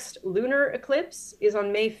 The next lunar eclipse is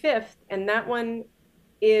on May 5th, and that one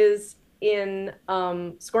is in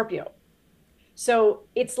Scorpio. So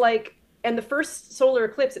it's like, and the first solar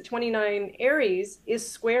eclipse at 29 Aries is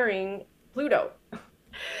squaring Pluto.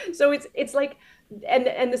 So it's like,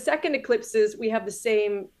 and the second eclipses, we have the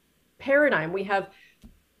same paradigm. We have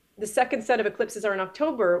the second set of eclipses are in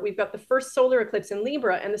October. We've got the first solar eclipse in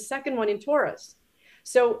Libra and the second one in Taurus.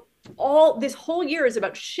 So all this whole year is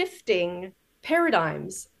about shifting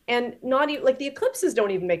paradigms, and not even like the eclipses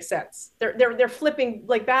don't even make sense. They're flipping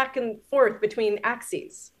like back and forth between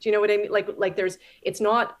axes. Do you know what I mean? Like it's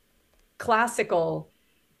not classical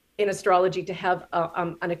in astrology to have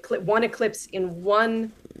one eclipse in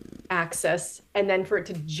one axis and then for it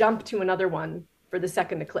to jump to another one for the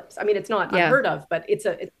second eclipse. I mean, it's not unheard of, but it's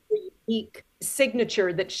a unique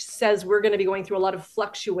signature that says we're going to be going through a lot of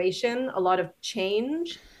fluctuation, a lot of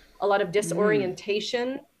change, a lot of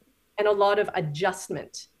disorientation, and a lot of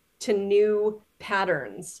adjustment to new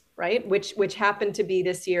patterns, right? Which happened to be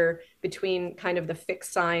this year between kind of the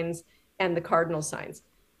fixed signs and the cardinal signs.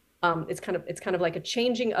 It's kind of like a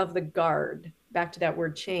changing of the guard, back to that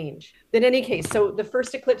word change. In any case, so the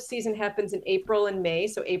first eclipse season happens in April and May,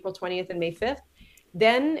 so April 20th and May 5th.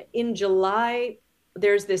 Then in July,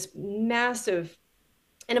 there's this massive,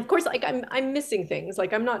 and of course, like I'm missing things,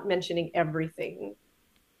 like I'm not mentioning everything.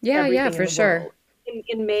 Yeah, for sure.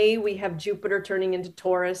 In May, we have Jupiter turning into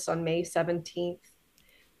Taurus on May 17th.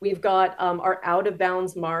 We've got our out of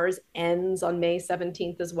bounds Mars ends on May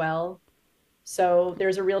 17th as well. So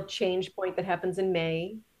there's a real change point that happens in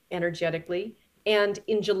May energetically. And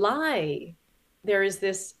in July, there is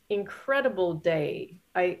this incredible day.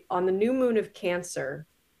 On the new moon of Cancer,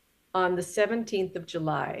 on the 17th of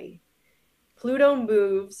July, Pluto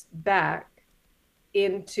moves back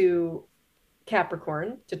into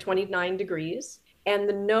Capricorn to 29 degrees, and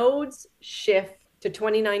the nodes shift to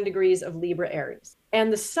 29 degrees of Libra Aries.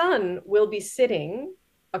 And the sun will be sitting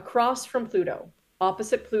across from Pluto,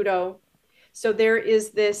 opposite Pluto. So there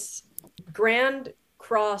is this grand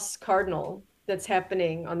cross cardinal that's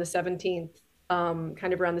happening on the 17th,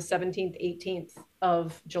 kind of around the 17th, 18th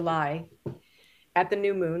of July at the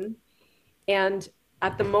new moon. And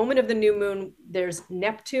at the moment of the new moon, there's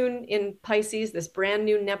Neptune in Pisces. This brand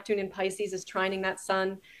new Neptune in Pisces is trining that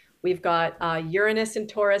sun. We've got Uranus in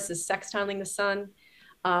Taurus is sextiling the sun.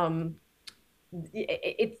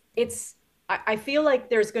 I feel like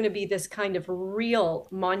there's going to be this kind of real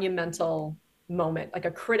monumental moment, like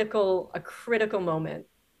a critical moment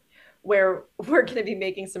where we're going to be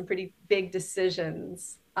making some pretty big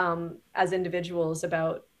decisions as individuals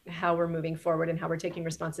about how we're moving forward and how we're taking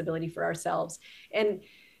responsibility for ourselves. And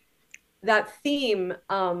that theme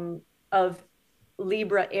of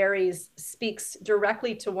Libra Aries speaks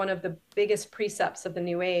directly to one of the biggest precepts of the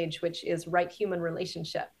New Age, which is right human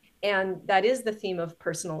relationship. And that is the theme of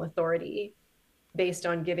personal authority. based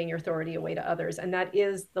on giving your authority away to others. And that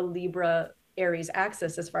is the Libra Aries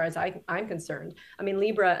axis, as far as I'm concerned. I mean,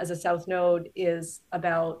 Libra as a South Node is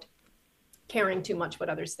about caring too much what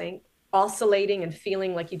others think, oscillating and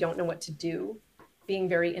feeling like you don't know what to do, being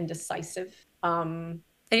very indecisive, And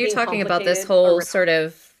you're being talking about this complicated whole around. sort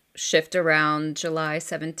of shift around July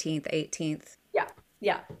 17th, 18th. Yeah,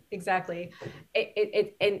 yeah, exactly.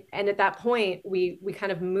 And at that point, we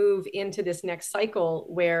kind of move into this next cycle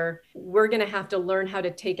where we're going to have to learn how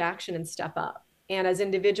to take action and step up. And as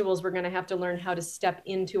individuals, we're going to have to learn how to step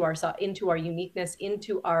into our uniqueness,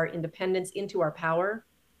 into our independence, into our power,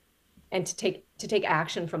 and to take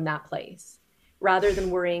action from that place, rather than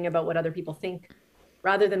worrying about what other people think,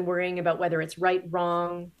 rather than worrying about whether it's right,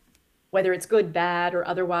 wrong, whether it's good, bad, or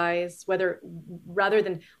otherwise, rather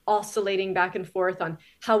than oscillating back and forth on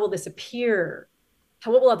how will this appear,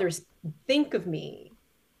 what will others think of me,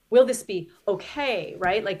 will this be okay,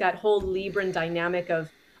 right? Like that whole Libran dynamic of,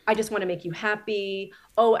 I just want to make you happy.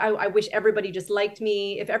 Oh, I wish everybody just liked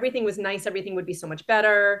me. If everything was nice, everything would be so much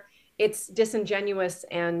better. It's disingenuous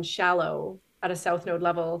and shallow at a South Node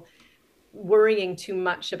level, worrying too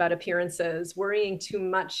much about appearances, worrying too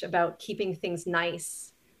much about keeping things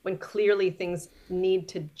nice, when clearly things need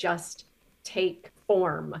to just take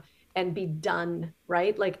form and be done,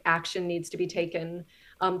 right? Like action needs to be taken,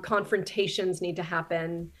 confrontations need to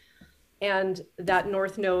happen. And that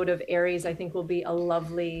North Node of Aries, I think, will be a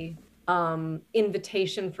lovely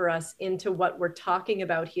invitation for us into what we're talking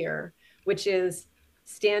about here, which is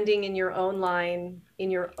standing in your own line,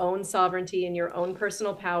 in your own sovereignty, in your own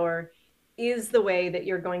personal power, is the way that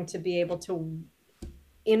you're going to be able to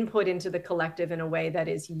input into the collective in a way that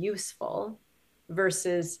is useful,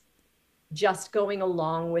 versus just going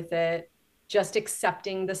along with it, just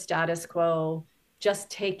accepting the status quo, just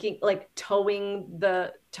taking, like, towing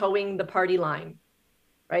the party line,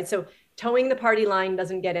 right? So towing the party line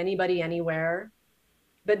doesn't get anybody anywhere,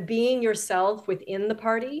 but being yourself within the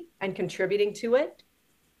party and contributing to it,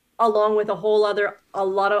 along with a whole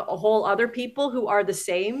other people who are the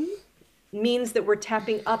same, means that we're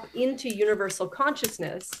tapping up into universal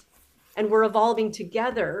consciousness, and we're evolving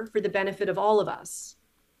together for the benefit of all of us,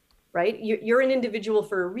 right? You're an individual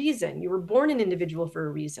for a reason. You were born an individual for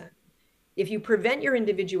a reason. If you prevent your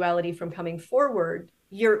individuality from coming forward,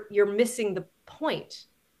 you're missing the point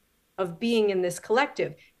of being in this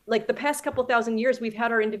collective. Like the past couple thousand years, we've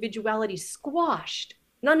had our individuality squashed.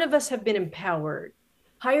 None of us have been empowered.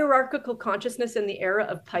 Hierarchical consciousness in the era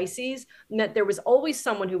of Pisces meant there was always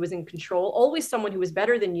someone who was in control, always someone who was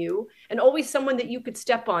better than you, and always someone that you could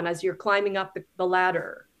step on as you're climbing up the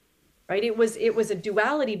ladder, right? It was a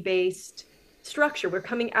duality-based structure. We're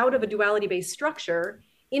coming out of a duality-based structure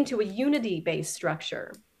into a unity-based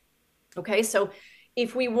structure. Okay, so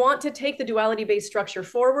if we want to take the duality-based structure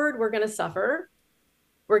forward, we're going to suffer.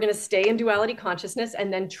 We're going to stay in duality consciousness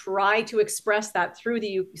and then try to express that through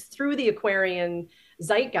the Aquarian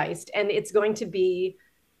zeitgeist. And it's going to be,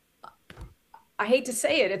 I hate to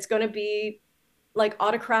say it, it's going to be like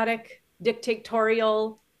autocratic,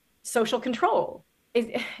 dictatorial, social control.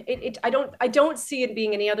 I don't see it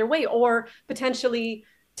being any other way, or potentially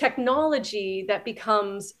technology that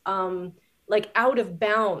becomes like out of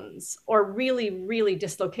bounds, or really, really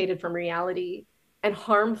dislocated from reality and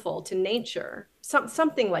harmful to nature.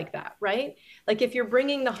 Something like that, right? Like if you're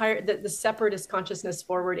bringing the separatist consciousness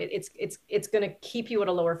forward, it's going to keep you at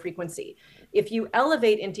a lower frequency. If you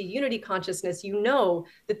elevate into unity consciousness, you know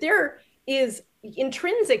that there is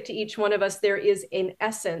intrinsic to each one of us, there is an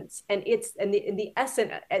essence, and the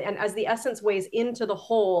essence, and as the essence weighs into the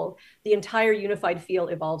whole, the entire unified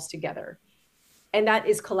field evolves together. And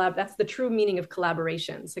that's the true meaning of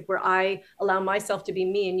collaborations, like where I allow myself to be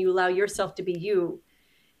me and you allow yourself to be you,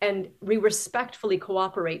 and we respectfully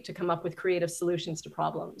cooperate to come up with creative solutions to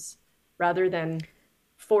problems, rather than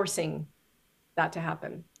forcing that to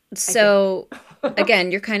happen. So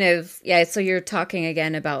again, you're kind of, yeah, so you're talking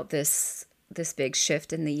again about this big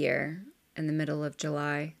shift in the year in the middle of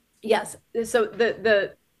July. Yes. So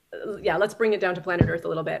let's bring it down to planet Earth a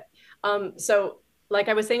little bit. So like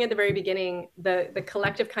I was saying at the very beginning, the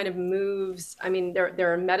collective kind of moves. I mean,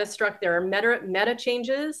 there are meta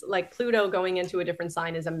changes, like Pluto going into a different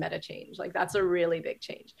sign is a meta change. Like that's a really big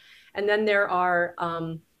change. And then there are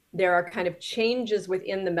kind of changes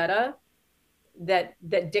within the meta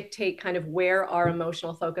that dictate kind of where our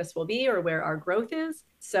emotional focus will be, or where our growth is.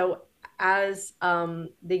 So as the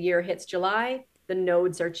year hits July, the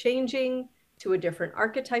nodes are changing to a different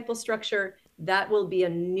archetypal structure. That will be a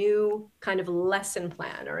new kind of lesson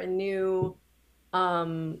plan, or a new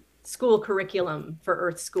school curriculum for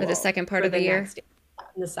Earth School. For the second part of the year?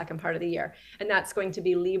 In the second part of the year. And that's going to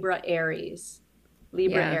be Libra Aries.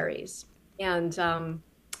 Libra, Yeah. Aries.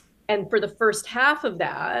 And for the first half of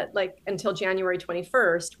that, like until January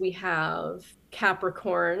 21st, we have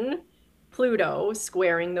Capricorn, Pluto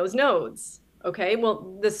squaring those nodes. Okay.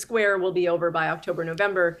 Well, the square will be over by October,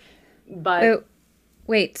 November, but Wait,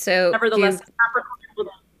 wait. So do nevertheless, you, Capricorn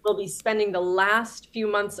will be spending the last few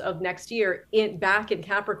months of next year back in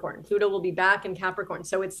Capricorn. Pluto will be back in Capricorn.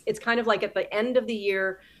 So it's kind of like at the end of the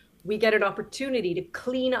year, we get an opportunity to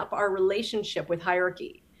clean up our relationship with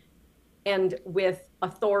hierarchy and with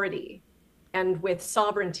authority and with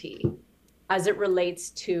sovereignty as it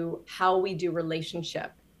relates to how we do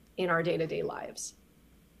relationship in our day-to-day lives.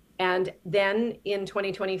 And then in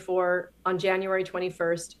 2024, on January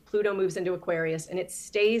 21st, Pluto moves into Aquarius and it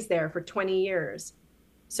stays there for 20 years.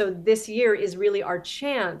 So this year is really our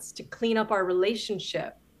chance to clean up our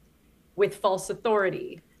relationship with false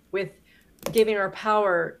authority, with giving our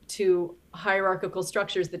power to hierarchical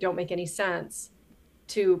structures that don't make any sense,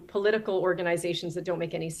 to political organizations that don't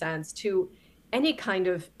make any sense, to any kind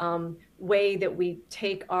of way that we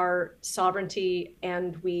take our sovereignty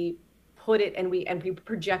and we put it and we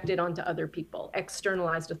project it onto other people,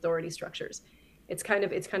 externalized authority structures. It's kind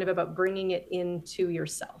of about bringing it into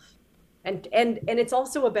yourself, and it's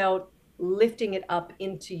also about lifting it up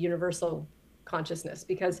into universal consciousness,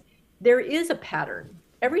 because there is a pattern.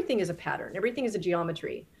 Everything is a pattern. Everything is a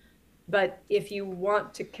geometry. But if you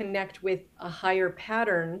want to connect with a higher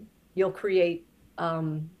pattern, you'll create a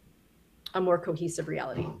more cohesive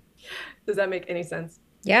reality. Does that make any sense?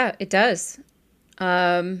 yeah, it does.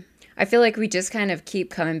 I feel like we just kind of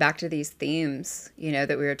keep coming back to these themes,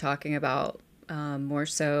 that we were talking about more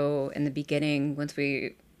so in the beginning once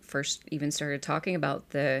we first even started talking about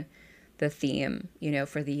the theme,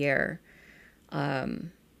 for the year.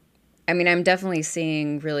 I mean, I'm definitely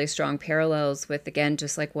seeing really strong parallels with, again,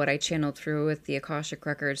 just like what I channeled through with the Akashic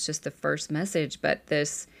Records, just the first message. But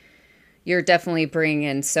this, you're definitely bringing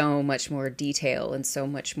in so much more detail and so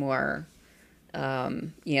much more,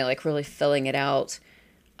 like really filling it out.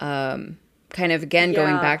 Kind of, again,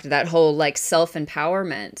 going Yeah. back to that whole like self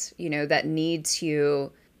empowerment, that need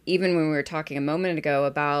to, even when we were talking a moment ago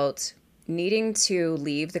about needing to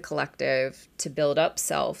leave the collective to build up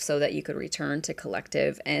self so that you could return to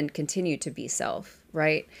collective and continue to be self,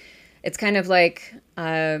 right? It's kind of like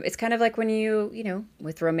when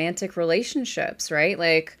with romantic relationships, right?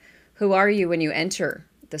 Like, who are you when you enter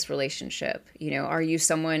this relationship? Are you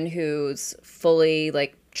someone who's fully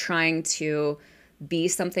like trying to be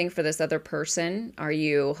something for this other person? Are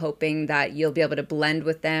you hoping that you'll be able to blend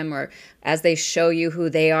with them, or as they show you who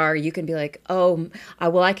they are, you can be like, oh,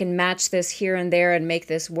 well, I can match this here and there and make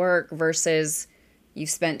this work, versus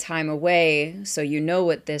you've spent time away, so you know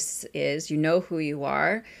what this is, you know who you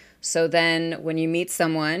are. So then when you meet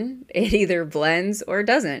someone, it either blends or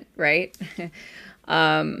doesn't, right?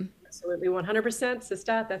 Absolutely. 100%,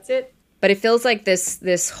 sister. That's it. But it feels like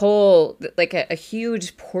this whole, like a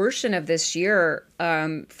huge portion of this year,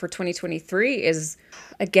 for 2023 is,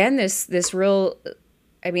 again, this real,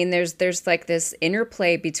 I mean, there's like this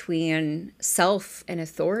interplay between self and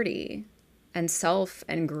authority, and self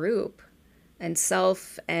and group, and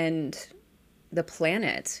self and the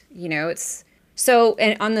planet. It's so,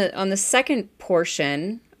 and on the second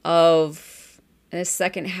portion of the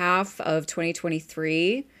second half of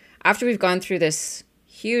 2023, after we've gone through this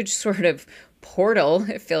huge sort of portal,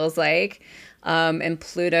 it feels like, and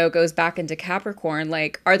Pluto goes back into Capricorn,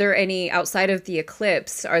 like, are there any, outside of the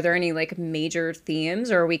eclipse, are there any like major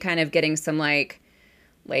themes, or are we kind of getting some like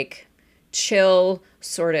chill,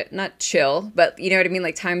 sort of, not chill, but you know what I mean,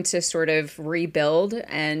 like time to sort of rebuild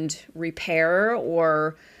and repair,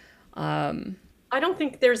 or I don't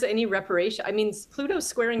think there's any reparation. I mean, Pluto's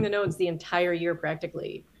squaring the nodes the entire year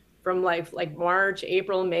practically, from like March,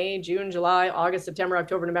 April, May, June, July, August, September,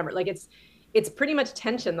 October, November. Like it's pretty much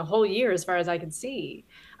tension the whole year as far as I can see.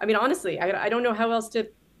 I mean, honestly, I don't know how else to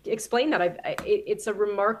explain that. It's a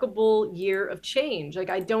remarkable year of change.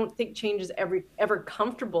 Like, I don't think change is ever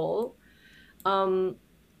comfortable. Um,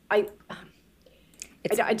 I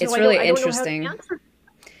it's I really don't know how to interesting. answer.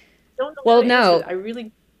 I don't know how Well, to answer no, it. I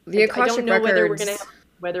really the I don't Akashic know whether we're gonna records. have,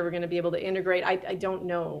 whether we're gonna be able to integrate. I don't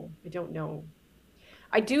know. I don't know.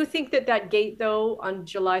 I do think that that gate, though, on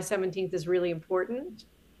July 17th is really important,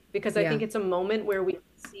 because I Yeah. think it's a moment where we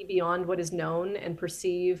see beyond what is known and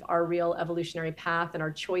perceive our real evolutionary path and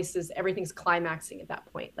our choices. Everything's climaxing at that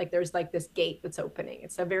point. Like, there's like this gate that's opening.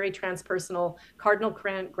 It's a very transpersonal. Cardinal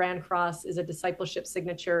Grand Cross is a discipleship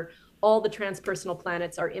signature. all the transpersonal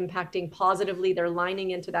planets are impacting positively. They're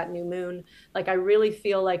lining into that new moon. Like, I really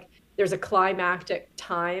feel like there's a climactic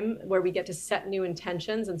time where we get to set new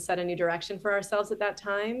intentions and set a new direction for ourselves at that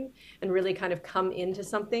time, and really kind of come into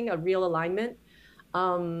something, a real alignment.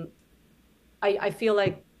 I feel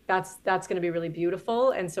like that's going to be really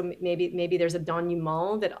beautiful. And so maybe there's a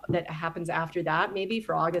denouement that happens after that, maybe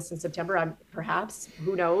for August and September. Perhaps,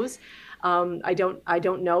 who knows? I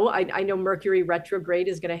don't know. I know Mercury retrograde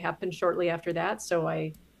is going to happen shortly after that.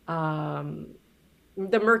 So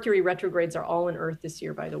the Mercury retrogrades are all in Earth this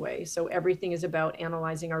year, by the way. So everything is about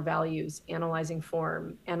analyzing our values, analyzing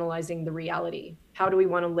form, analyzing the reality. How do we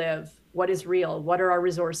want to live? What is real? What are our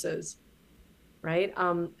resources? Right?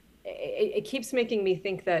 It keeps making me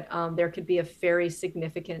think that there could be a very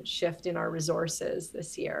significant shift in our resources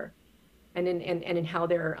this year, and in how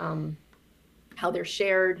they're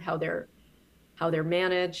shared, how they're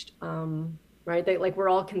managed. Right? Like, we're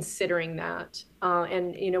all considering that,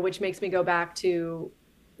 and which makes me go back to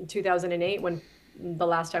 2008, when the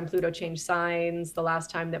last time Pluto changed signs, the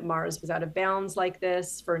last time that Mars was out of bounds like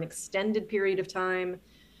this for an extended period of time,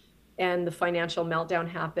 and the financial meltdown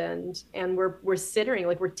happened. And we're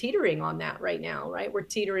teetering on that right now, right? We're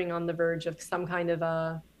teetering on the verge of some kind of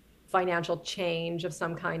a financial change of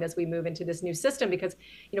some kind as we move into this new system, because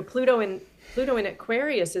Pluto in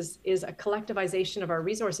Aquarius is a collectivization of our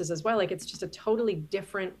resources as well. Like, it's just a totally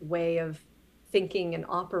different way of thinking and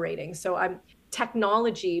operating. So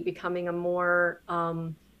technology becoming a more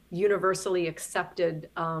universally accepted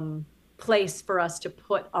place for us to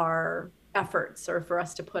put our efforts, or for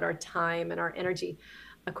us to put our time and our energy.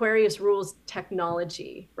 Aquarius rules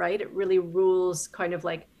technology, right? It really rules kind of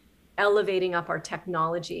like elevating up our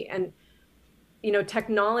technology. And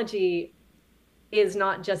technology is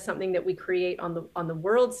not just something that we create on the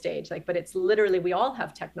world stage, like, but it's literally, we all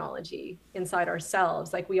have technology inside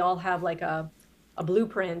ourselves. Like, we all have like a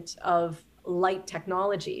blueprint of light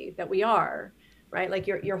technology that we are, right? Like,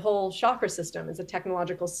 your whole chakra system is a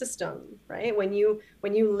technological system, right? When you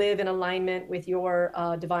live in alignment with your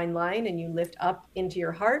divine line, and you lift up into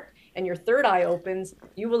your heart, and your third eye opens,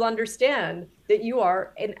 you will understand that you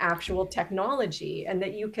are an actual technology, and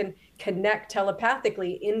that you can connect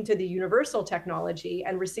telepathically into the universal technology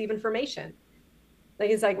and receive information. Like,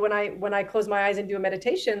 it's like when I close my eyes and do a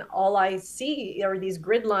meditation, all I see are these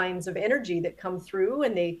grid lines of energy that come through,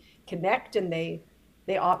 and they connect, and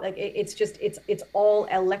it's all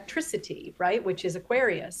electricity, right? Which is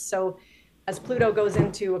Aquarius. So as Pluto goes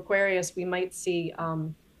into Aquarius, we might see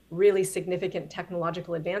really significant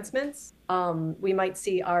technological advancements. We might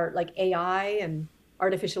see our like AI and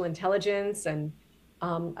artificial intelligence, and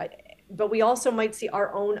but we also might see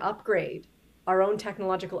our own upgrade, our own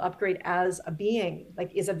technological upgrade as a being,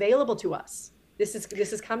 like, is available to us. This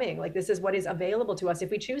is coming. Like, this is what is available to us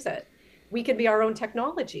if we choose it. We can be our own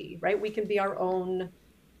technology, right? We can be our own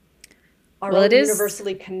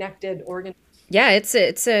universally connected organ. Yeah, it's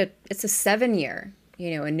a 7 year,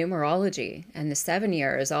 in numerology, and the 7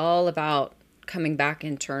 year is all about coming back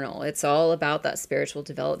internal. It's all about that spiritual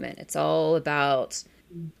development. It's all about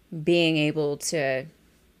being able to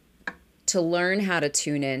learn how to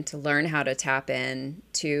tune in, to learn how to tap in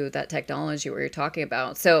to that technology where you're talking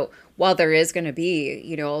about. So while there is going to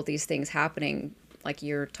be, all these things happening, like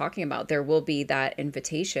you're talking about, there will be that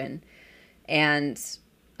invitation. And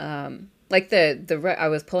like I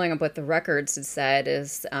was pulling up what the records had said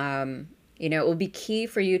is, it will be key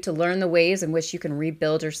for you to learn the ways in which you can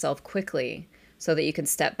rebuild yourself quickly, so that you can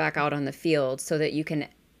step back out on the field, so that you can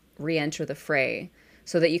re-enter the fray,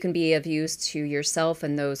 so that you can be of use to yourself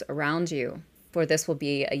and those around you. For this will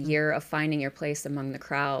be a year of finding your place among the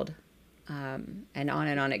crowd, and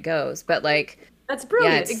on it goes. But like, that's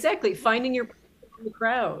brilliant. Yeah, exactly. Finding your place in the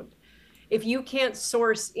crowd. If you can't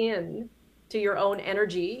source in to your own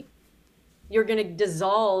energy, you're going to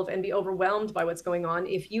dissolve and be overwhelmed by what's going on.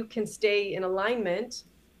 If you can stay in alignment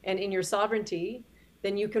and in your sovereignty,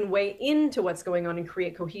 then you can weigh into what's going on and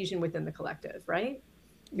create cohesion within the collective, right?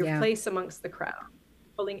 Your place amongst the crowd,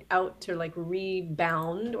 pulling out to like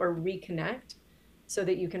rebound or reconnect, so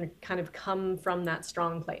that you can kind of come from that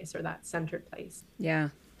strong place or that centered place. Yeah.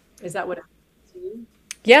 Is that what it is to you?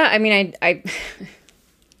 Yeah. I mean, I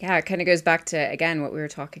yeah, it kind of goes back to, again, what we were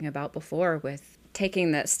talking about before with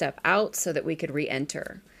taking that step out so that we could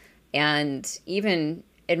re-enter. And even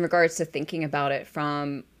in regards to thinking about it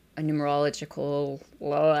from a numerological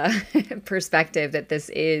perspective, that this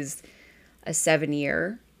is a 7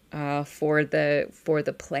 year for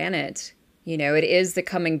the planet. It is the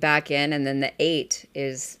coming back in, and then the 8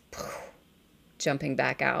 is jumping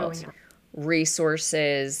back out.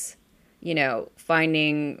 Resources,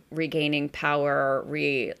 regaining power,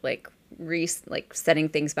 like setting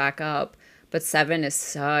things back up. But 7 is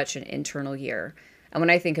such an internal year. And when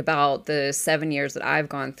I think about the 7 years that I've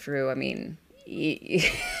gone through, I mean, we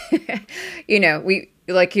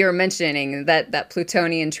like you were mentioning that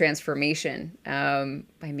Plutonian transformation. I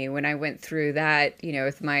mean, when I went through that,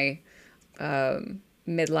 with my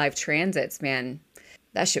midlife transits, man,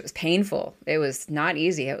 that shit was painful. It was not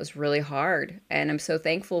easy. It was really hard, and I'm so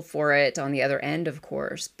thankful for it on the other end, of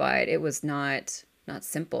course. But it was not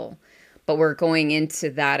simple. But we're going into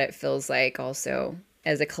that. It feels like also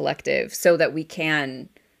as a collective, so that we can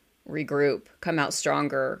regroup, come out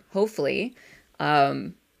stronger, hopefully,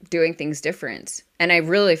 doing things different. And I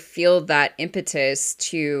really feel that impetus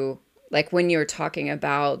to, like, when you're talking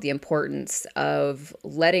about the importance of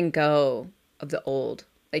letting go of the old.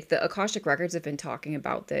 Like, the Akashic Records have been talking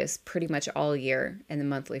about this pretty much all year in the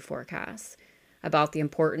monthly forecasts, about the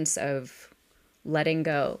importance of letting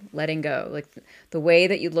go, like the way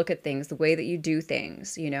that you look at things, the way that you do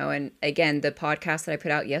things, and again, the podcast that I put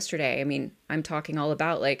out yesterday, I mean, I'm talking all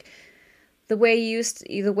about like the way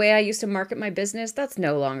I used to market my business, that's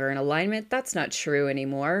no longer in alignment. That's not true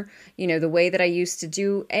anymore. The way that I used to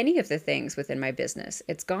do any of the things within my business,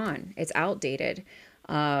 it's gone. It's outdated.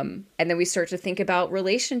 And then we start to think about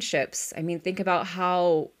relationships. I mean, think about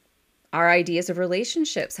how our ideas of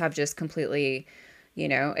relationships have just completely,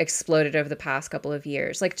 exploded over the past couple of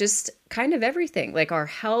years. Like, just kind of everything, like our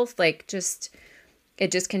health, like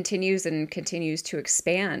it just continues and continues to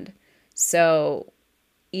expand. So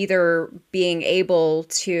either being able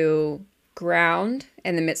to ground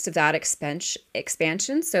in the midst of that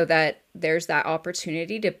expansion, so that there's that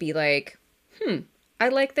opportunity to be like, I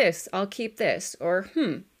like this, I'll keep this, or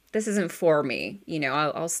this isn't for me,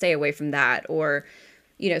 I'll stay away from that, or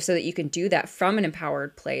so that you can do that from an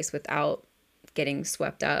empowered place without getting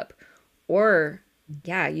swept up. Or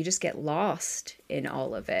yeah, you just get lost in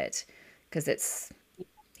all of it, because it's,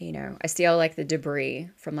 I see all like the debris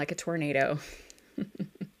from like a tornado.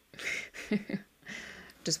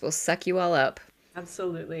 Just will suck you all up.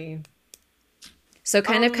 Absolutely. So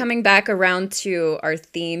kind of coming back around to our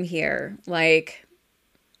theme here, like,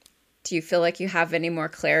 do you feel like you have any more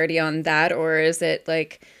clarity on that, or is it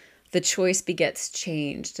like the choice begets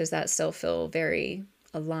change? Does that still feel very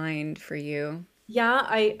aligned for you? Yeah,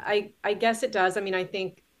 I guess it does. I mean, I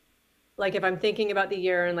think, like, if I'm thinking about the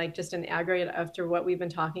year and like just an aggregate after what we've been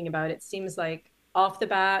talking about, it seems like off the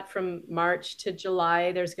bat from March to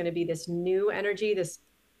July, there's going to be this new energy, this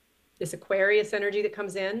Aquarius energy that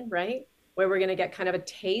comes in, right? Where we're going to get kind of a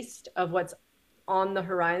taste of what's on the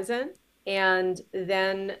horizon. And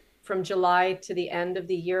then from July to the end of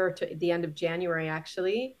the year, to the end of January,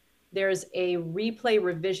 actually, there's a replay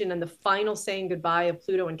revision and the final saying goodbye of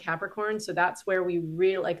Pluto and Capricorn. So that's where we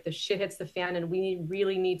really, like, the shit hits the fan, and we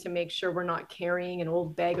really need to make sure we're not carrying an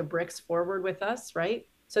old bag of bricks forward with us, right?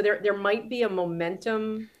 So there might be a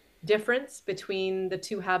momentum difference between the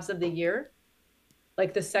two halves of the year.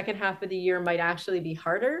 Like, the second half of the year might actually be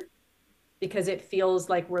harder, because it feels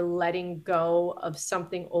like we're letting go of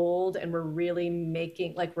something old, and we're really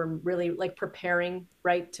preparing,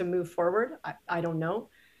 right, to move forward. I don't know.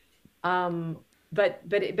 But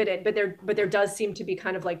there does seem to be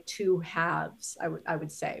kind of like two halves, I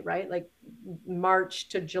would say, right? Like March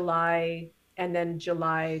to July, and then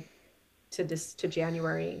July to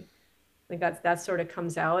January. I think that sort of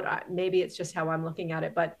comes out. Maybe it's just how I'm looking at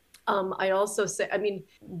it, but I also say, I mean,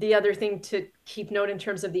 the other thing to keep note in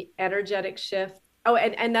terms of the energetic shift. Oh,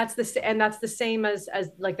 and that's the same as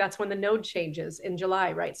like, that's when the node changes in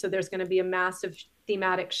July, right? So there's going to be a massive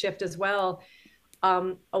thematic shift as well,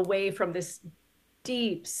 away from this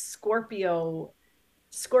deep Scorpio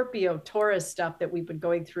Taurus stuff that we've been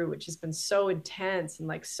going through, which has been so intense, and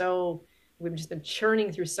like, so we've just been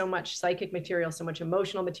churning through so much psychic material, so much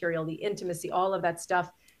emotional material, the intimacy, all of that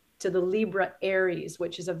stuff, to the Libra Aries,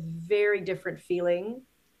 which is a very different feeling.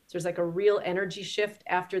 So there's like a real energy shift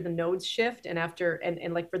after the nodes shift, and after,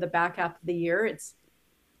 and like for the back half of the year, it's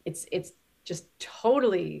just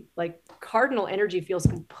totally, like, cardinal energy feels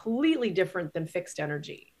completely different than fixed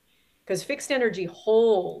energy, because fixed energy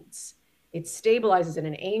holds, it stabilizes and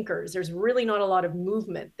it anchors. There's really not a lot of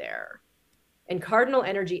movement there. And cardinal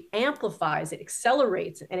energy amplifies, it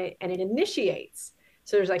accelerates, and it initiates.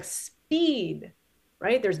 So there's like speed,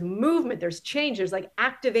 right? There's movement, there's change, there's like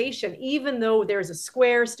activation, even though there's a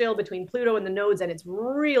square still between Pluto and the nodes, and it's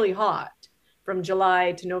really hot from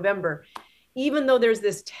July to November. Even though there's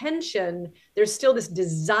this tension, there's still this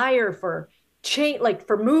desire for change, like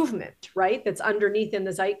for movement, right? That's underneath in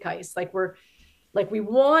the zeitgeist. Like, we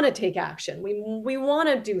want to take action. We want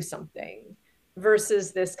to do something.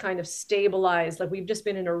 versus this kind of stabilized, like we've just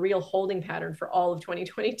been in a real holding pattern for all of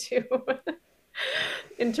 2022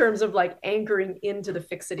 in terms of like anchoring into the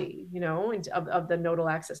fixity, you know, of the nodal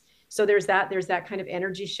axis. So there's that kind of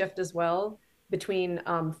energy shift as well between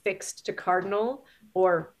fixed to cardinal,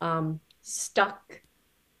 or stuck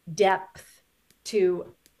depth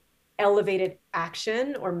to elevated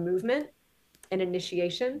action or movement and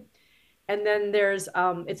initiation. And then there's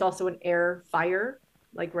it's also an air fire,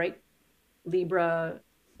 like, right, Libra,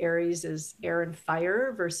 Aries is air and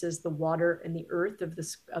fire versus the water and the earth of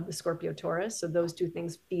the Scorpio Taurus. So those two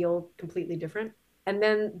things feel completely different. And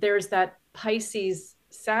then there's that Pisces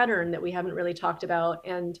Saturn that we haven't really talked about.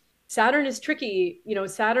 And Saturn is tricky. You know,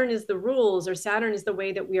 Saturn is the rules, or Saturn is the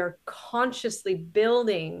way that we are consciously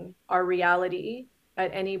building our reality at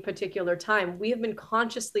any particular time. We have been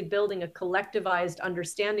consciously building a collectivized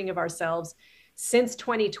understanding of ourselves since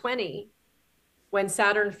 2020, when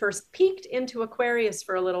Saturn first peaked into Aquarius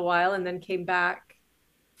for a little while and then came back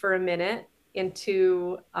for a minute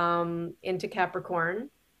into Capricorn,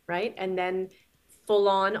 right? And then full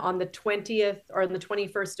on the 20th or the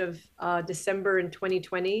 21st of December in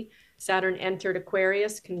 2020, Saturn entered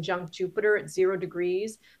Aquarius conjunct Jupiter at 0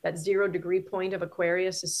 degrees. That 0 degree point of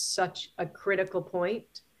Aquarius is such a critical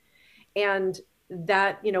point. And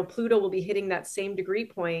that, you know, Pluto will be hitting that same degree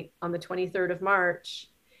point on the 23rd of March.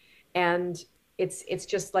 And it's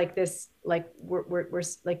just like this, like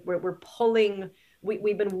we're pulling,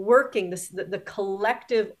 we've been working this, the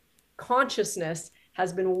collective consciousness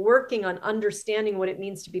has been working on understanding what it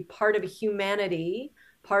means to be part of humanity,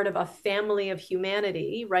 part of a family of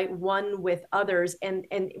humanity, right? One with others. And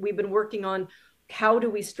we've been working on, how do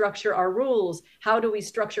we structure our rules? How do we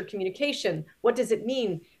structure communication? What does it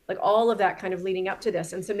mean? Like all of that kind of leading up to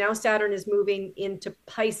this. And so now Saturn is moving into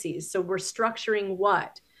Pisces. So we're structuring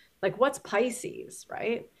what? Like, what's Pisces,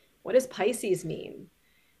 right? What does Pisces mean?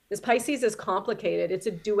 This Pisces is complicated. It's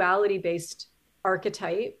a duality based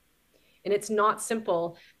archetype, and it's not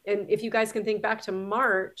simple. And if you guys can think back to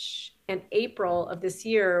March and April of this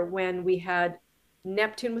year, when we had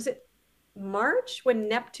Neptune, was it March when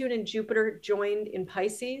Neptune and Jupiter joined in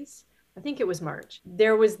Pisces? I think it was March.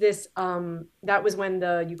 There was this, that was when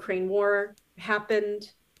the Ukraine war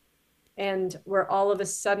happened, and where all of a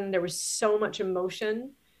sudden there was so much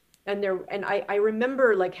emotion. And I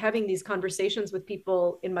remember like having these conversations with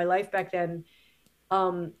people in my life back then,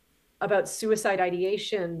 about suicide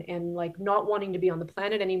ideation and like not wanting to be on the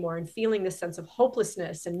planet anymore, and feeling this sense of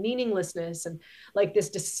hopelessness and meaninglessness and like this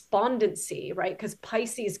despondency, right? Because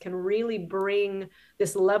Pisces can really bring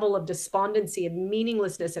this level of despondency and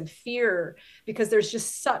meaninglessness and fear, because there's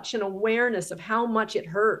just such an awareness of how much it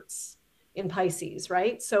hurts in Pisces,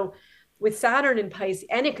 right? So with Saturn in Pisces,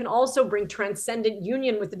 and it can also bring transcendent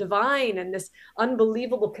union with the divine and this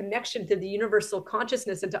unbelievable connection to the universal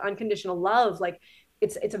consciousness and to unconditional love. Like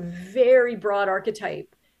it's a very broad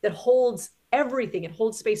archetype that holds everything. It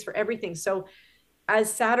holds space for everything. So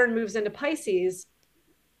as Saturn moves into Pisces,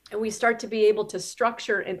 and we start to be able to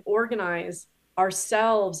structure and organize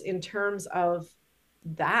ourselves in terms of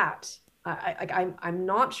that, I'm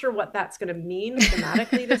not sure what that's going to mean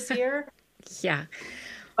thematically this year. Yeah.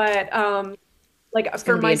 But like It's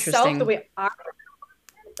for going to be myself, interesting.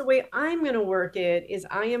 the way I'm going to work it is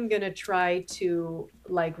I am going to try to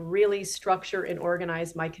like really structure and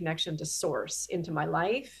organize my connection to source into my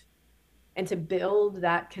life, and to build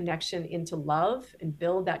that connection into love, and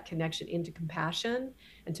build that connection into compassion,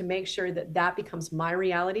 and to make sure that that becomes my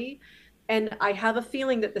reality. And I have a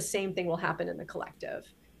feeling that the same thing will happen in the collective,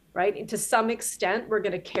 right? And to some extent, we're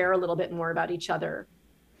going to care a little bit more about each other,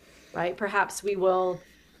 right? Perhaps we'll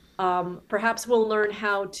learn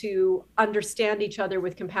how to understand each other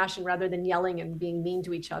with compassion rather than yelling and being mean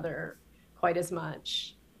to each other quite as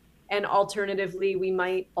much. And alternatively, we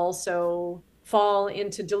might also fall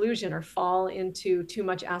into delusion or fall into too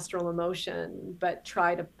much astral emotion, but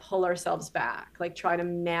try to pull ourselves back, like try to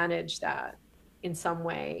manage that in some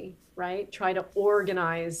way, right? Try to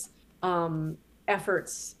organize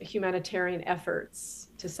efforts, humanitarian efforts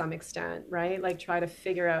to some extent, right? Like try to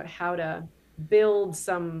figure out how to build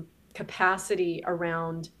some capacity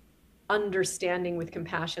around understanding with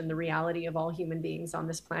compassion the reality of all human beings on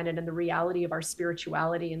this planet, and the reality of our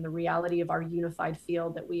spirituality, and the reality of our unified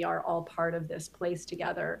field, that we are all part of this place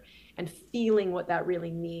together, and feeling what that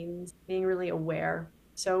really means, being really aware.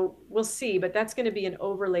 So we'll see, but that's going to be an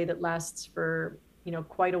overlay that lasts for, you know,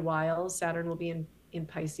 quite a while. Saturn will be in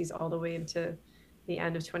Pisces all the way into the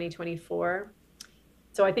end of 2024.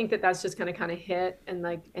 So I think that that's just going to kind of hit and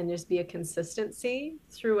like, and just be a consistency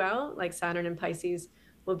throughout. Like Saturn and Pisces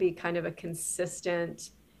will be kind of a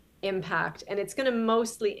consistent impact, and it's going to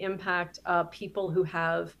mostly impact people who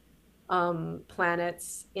have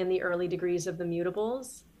planets in the early degrees of the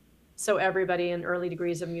mutables. So everybody in early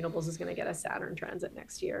degrees of mutables is going to get a Saturn transit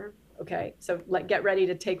next year. Okay, so get ready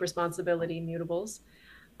to take responsibility, mutables.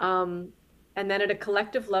 And then at a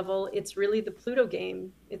collective level, it's really the Pluto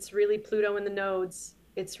game. It's really Pluto in the nodes.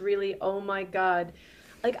 It's really, oh my God.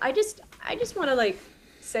 Like I just want to like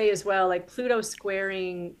say as well, like Pluto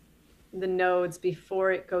squaring the nodes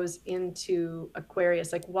before it goes into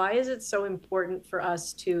Aquarius. Like, why is it so important for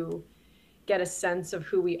us to get a sense of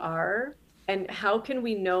who we are? And how can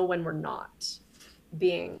we know when we're not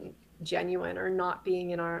being genuine or not being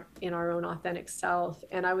in our own authentic self?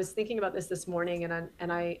 And I was thinking about this morning,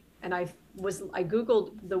 and I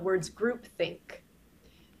googled the words groupthink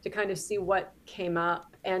to kind of see what came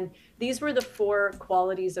up, and these were the 4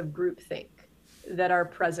 qualities of groupthink that are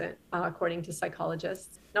present according to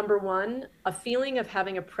psychologists. Number 1, a feeling of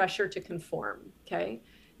having a pressure to conform. Okay.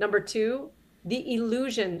 Number 2, the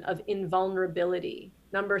illusion of invulnerability.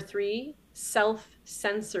 Number 3,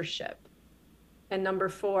 self-censorship. And number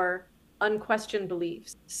 4, unquestioned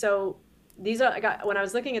beliefs. So these are, when I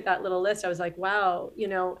was looking at that little list, I was like, wow, you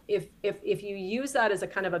know, if you use that as a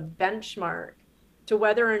kind of a benchmark to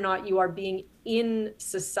whether or not you are being in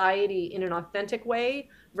society in an authentic way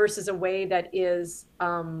versus a way that is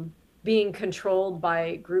being controlled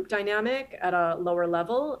by group dynamic at a lower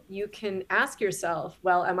level, you can ask yourself,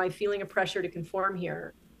 well, am I feeling a pressure to conform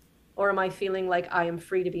here? Or am I feeling like I am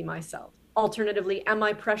free to be myself? Alternatively, am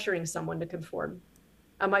I pressuring someone to conform?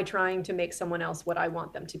 Am I trying to make someone else what I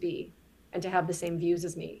want them to be and to have the same views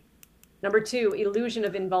as me? Number 2, illusion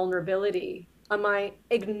of invulnerability. Am I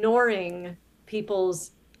ignoring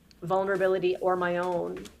people's vulnerability or my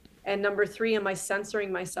own? And number 3, am I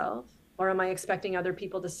censoring myself, or am I expecting other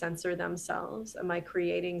people to censor themselves? Am I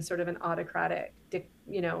creating sort of an autocratic,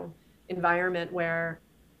 environment where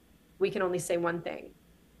we can only say one thing?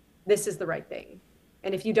 This is the right thing.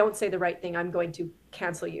 And if you don't say the right thing, I'm going to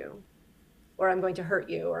cancel you, or I'm going to hurt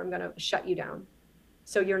you, or I'm going to shut you down.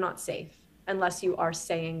 So you're not safe unless you are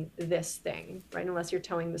saying this thing, right? Unless you're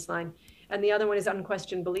towing this line. And the other one is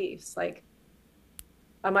unquestioned beliefs. Like,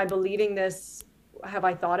 am I believing this? Have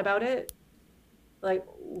I thought about it? Like,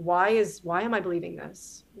 why am I believing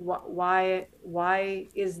this? Why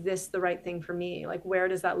is this the right thing for me? Like, where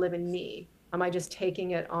does that live in me? Am I just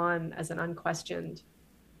taking it on as an unquestioned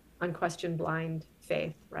blind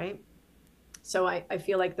faith, right? So I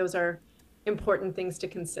feel like those are important things to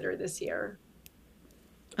consider this year.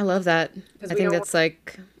 I love that. I think that's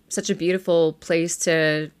like such a beautiful place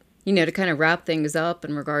to, to kind of wrap things up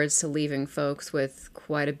in regards to leaving folks with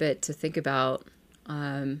quite a bit to think about,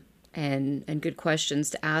 and good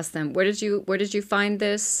questions to ask them. Where did you find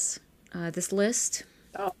this list?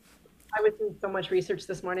 Oh, I was doing so much research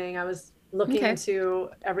this morning. I was looking into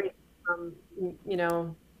every,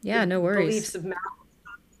 yeah, no worries. Beliefs of math.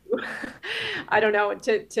 I don't know,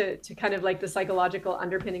 to kind of like the psychological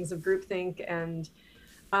underpinnings of groupthink, and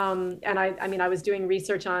I was doing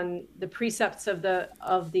research on the precepts of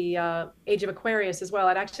the Age of Aquarius as well.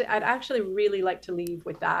 I'd actually really like to leave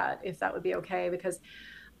with that, if that would be okay, because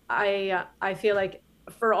I feel like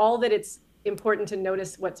for all that it's important to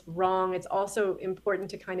notice what's wrong, it's also important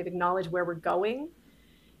to kind of acknowledge where we're going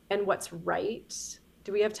and what's right.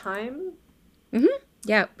 Do we have time? Mm-hmm.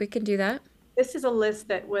 Yeah, we can do that. This is a list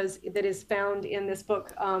that is found in this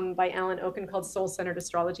book by Alan Oken called Soul-Centered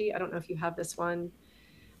Astrology. I don't know if you have this one.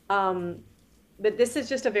 But this is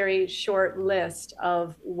just a very short list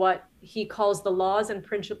of what he calls the laws and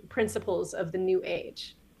principles of the New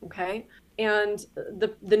Age. Okay. And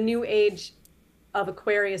the New Age of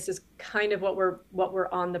Aquarius is kind of what we're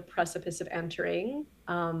on the precipice of entering.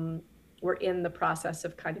 We're in the process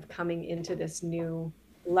of kind of coming into this new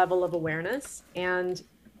level of awareness, and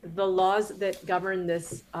the laws that govern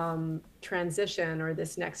this transition or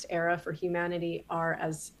this next era for humanity are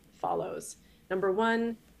as follows. Number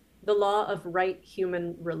 1, the law of right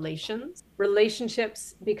human relations.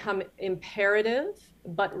 Relationships become imperative,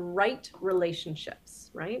 but right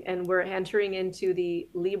relationships, right? And we're entering into the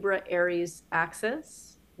Libra Aries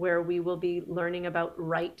axis, where we will be learning about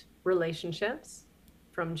right relationships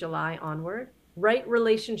from July onward. Right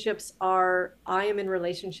relationships are, I am in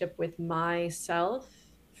relationship with myself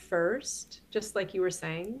first, just like you were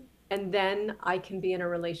saying, and then I can be in a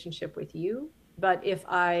relationship with you. But if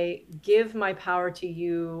I give my power to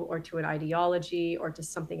you or to an ideology or to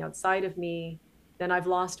something outside of me, then I've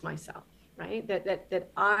lost myself, right? That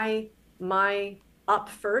my up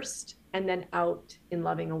first and then out in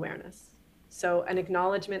loving awareness. So an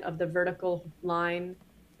acknowledgement of the vertical line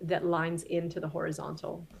that lines into the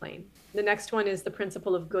horizontal plane. The next one is the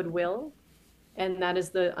principle of goodwill. And that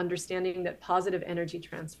is the understanding that positive energy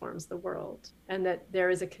transforms the world, and that there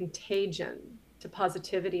is a contagion to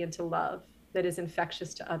positivity and to love that is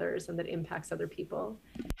infectious to others and that impacts other people.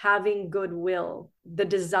 Having goodwill, the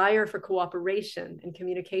desire for cooperation and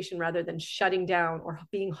communication rather than shutting down or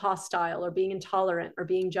being hostile or being intolerant or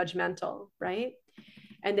being judgmental, right?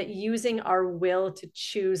 And that using our will to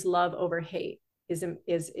choose love over hate is a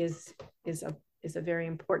very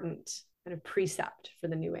important kind of precept for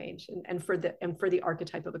the new age and for the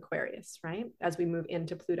archetype of Aquarius, right? As we move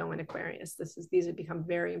into Pluto and Aquarius, these have become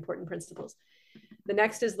very important principles. The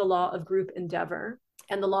next is the law of group endeavor.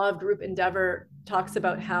 And the law of group endeavor talks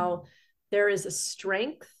about how there is a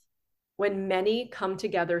strength when many come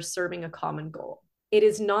together serving a common goal. It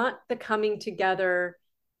is not the coming together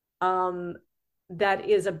that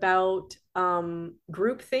is about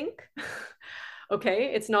groupthink.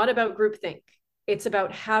 Okay, it's not about groupthink. It's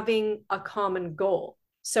about having a common goal.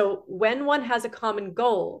 So when one has a common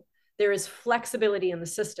goal, there is flexibility in the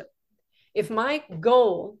system. If my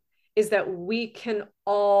goal is that we can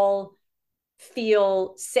all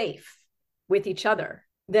feel safe with each other,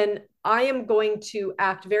 then I am going to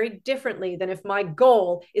act very differently than if my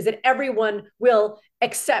goal is that everyone will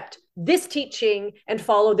accept this teaching and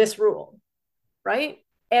follow this rule, right?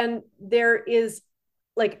 And there is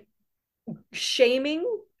like shaming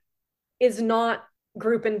is not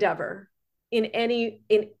group endeavor in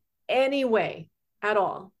any way at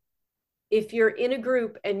all. If you're in a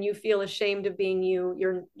group and you feel ashamed of being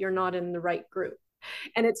you're not in the right group.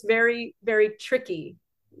 And it's very, very tricky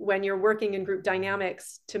when you're working in group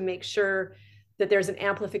dynamics to make sure that there's an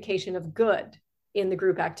amplification of good in the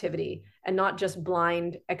group activity and not just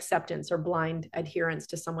blind acceptance or blind adherence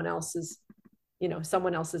to someone else's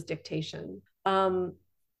dictation.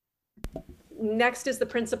 Next is the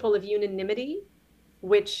principle of unanimity,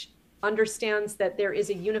 which understands that there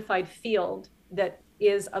is a unified field that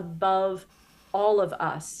is above all of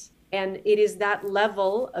us. And it is that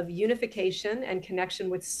level of unification and connection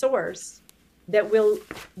with source that will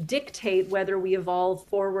dictate whether we evolve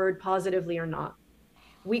forward positively or not.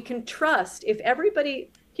 We can trust if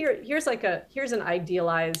everybody here's an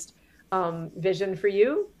idealized vision for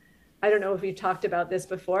you. I don't know if we've talked about this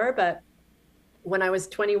before, but when I was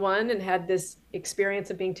 21 and had this experience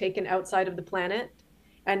of being taken outside of the planet,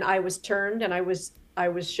 and I was turned and I was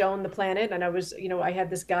shown the planet, and I had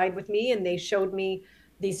this guide with me, and they showed me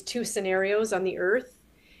these two scenarios on the earth.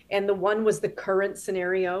 And the one was the current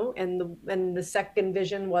scenario, and the second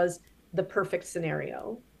vision was the perfect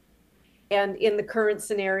scenario. And in the current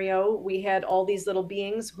scenario, we had all these little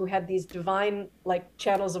beings who had these divine like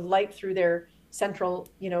channels of light through their central,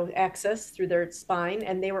 axis, through their spine,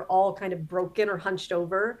 and they were all kind of broken or hunched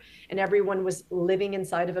over, and everyone was living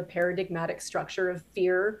inside of a paradigmatic structure of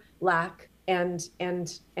fear, lack, and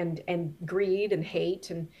greed and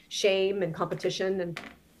hate and shame and competition,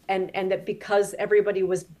 and that because everybody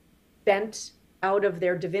was bent out of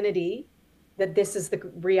their divinity, that this is the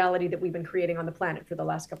reality that we've been creating on the planet for the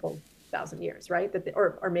last couple thousand years, right?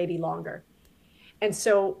 Or maybe longer. And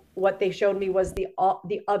so what they showed me was the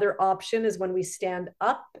other option is when we stand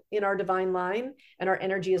up in our divine line and our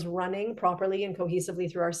energy is running properly and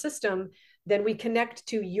cohesively through our system, then we connect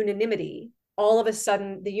to unanimity. All of a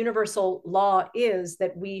sudden, the universal law is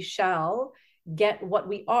that we shall get what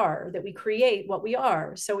we are, that we create what we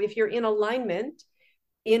are. So if you're in alignment,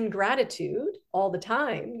 in gratitude all the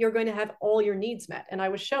time, you're going to have all your needs met. And I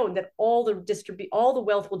was shown that all the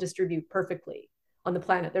wealth will distribute perfectly on the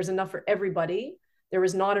planet. There's enough for everybody. There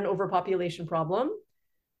is not an overpopulation problem.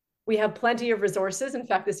 We have plenty of resources. In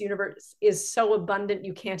fact, this universe is so abundant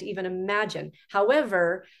you can't even imagine.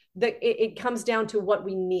 However, it comes down to what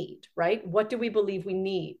we need, right? What do we believe we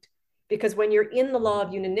need? Because when you're in the law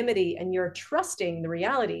of unanimity and you're trusting the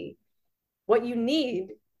reality, what you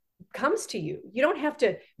need comes to you. You don't have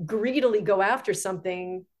to greedily go after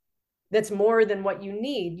something that's more than what you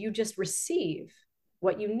need. You just receive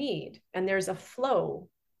what you need. And there's a flow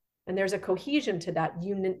and there's a cohesion to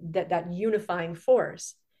that unifying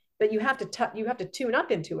force. But you have to tune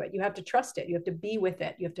up into it. You have to trust it. You have to be with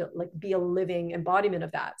it. You have to be a living embodiment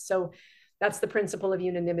of that. So that's the principle of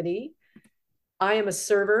unanimity. I am a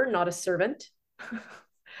server, not a servant,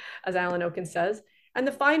 as Alan Oken says. And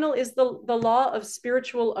the final is the law of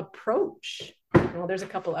spiritual approach. Well, there's a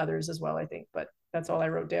couple others as well, I think, but that's all I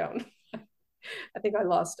wrote down. I think I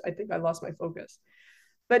lost my focus.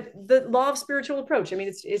 But the law of spiritual approach, I mean,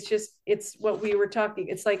 it's what we were talking.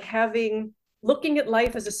 It's like looking at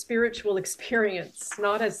life as a spiritual experience,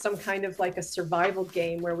 not as some kind of like a survival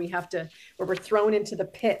game where we're thrown into the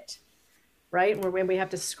pit right? When we have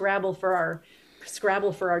to scrabble for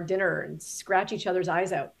our dinner and scratch each other's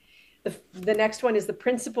eyes out. The next one is the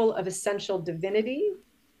principle of essential divinity,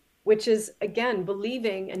 which is, again,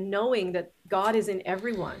 believing and knowing that God is in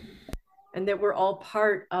everyone and that we're all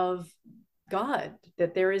part of God,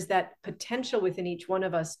 that there is that potential within each one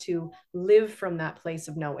of us to live from that place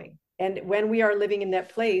of knowing. And when we are living in that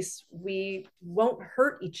place, we won't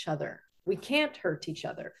hurt each other. We can't hurt each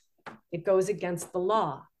other. It goes against the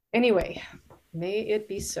law. Anyway, may it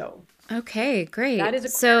be so. Okay, great. That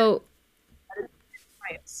is so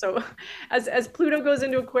as Pluto goes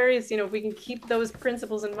into Aquarius, if we can keep those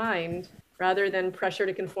principles in mind, rather than pressure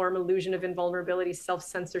to conform, illusion of invulnerability,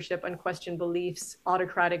 self-censorship, unquestioned beliefs,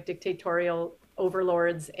 autocratic, dictatorial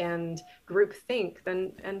overlords, and groupthink,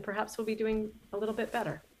 then perhaps we'll be doing a little bit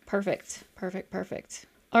better. Perfect.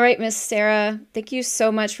 All right, Miss Sarah, thank you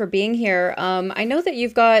so much for being here. I know that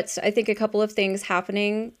you've got, I think, a couple of things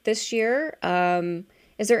happening this year.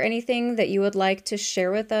 Is there anything that you would like to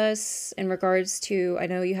share with us in regards to, I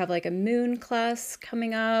know you have like a moon class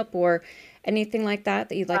coming up, or anything like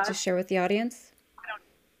that you'd like to share with the audience?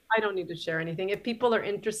 I don't need to share anything. If people are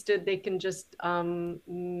interested, they can just,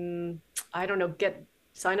 sign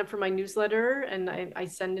up for my newsletter, and I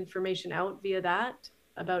send information out via that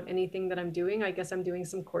about anything that I'm doing. I guess I'm doing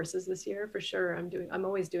some courses this year for sure. I'm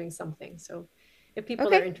always doing something. So if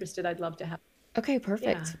people are interested, I'd love to have. Okay,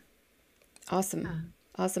 perfect. Yeah.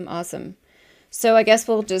 Awesome. So I guess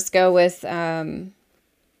we'll just go with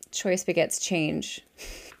choice begets change.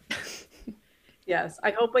 Yes,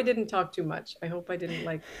 I hope I didn't talk too much. I hope I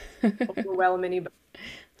didn't overwhelm anybody.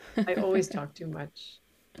 I always talk too much.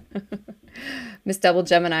 Miss Double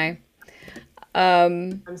Gemini.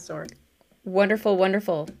 I'm sorry.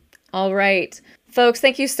 Wonderful. All right. Folks,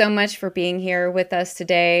 thank you so much for being here with us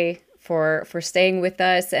today, for staying with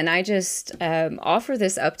us. And I just offer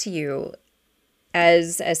this up to you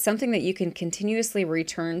as something that you can continuously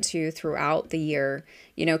return to throughout the year.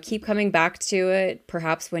 Keep coming back to it,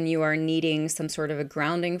 perhaps when you are needing some sort of a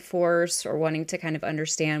grounding force or wanting to kind of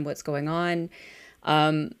understand what's going on.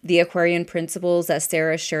 The Aquarian principles that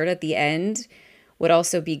Sarah shared at the end would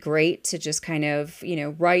also be great to just kind of,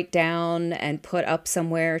 write down and put up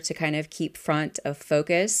somewhere to kind of keep front of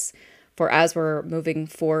focus for as we're moving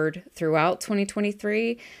forward throughout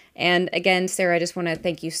 2023. And again, Sarah, I just want to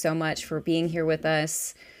thank you so much for being here with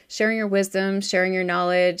us, sharing your wisdom, sharing your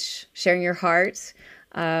knowledge, sharing your heart.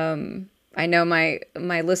 I know my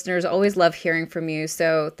listeners always love hearing from you,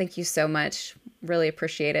 so thank you so much. Really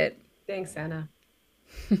appreciate it. Thanks, Anna.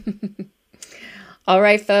 All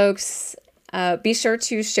right, folks. Be sure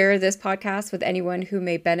to share this podcast with anyone who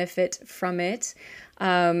may benefit from it.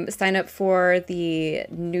 Sign up for the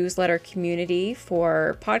newsletter community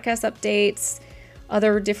for podcast updates,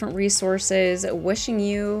 other different resources. Wishing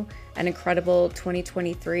you an incredible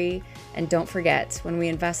 2023. And don't forget, when we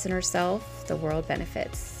invest in ourselves, the world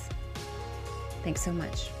benefits. Thanks so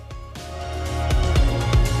much.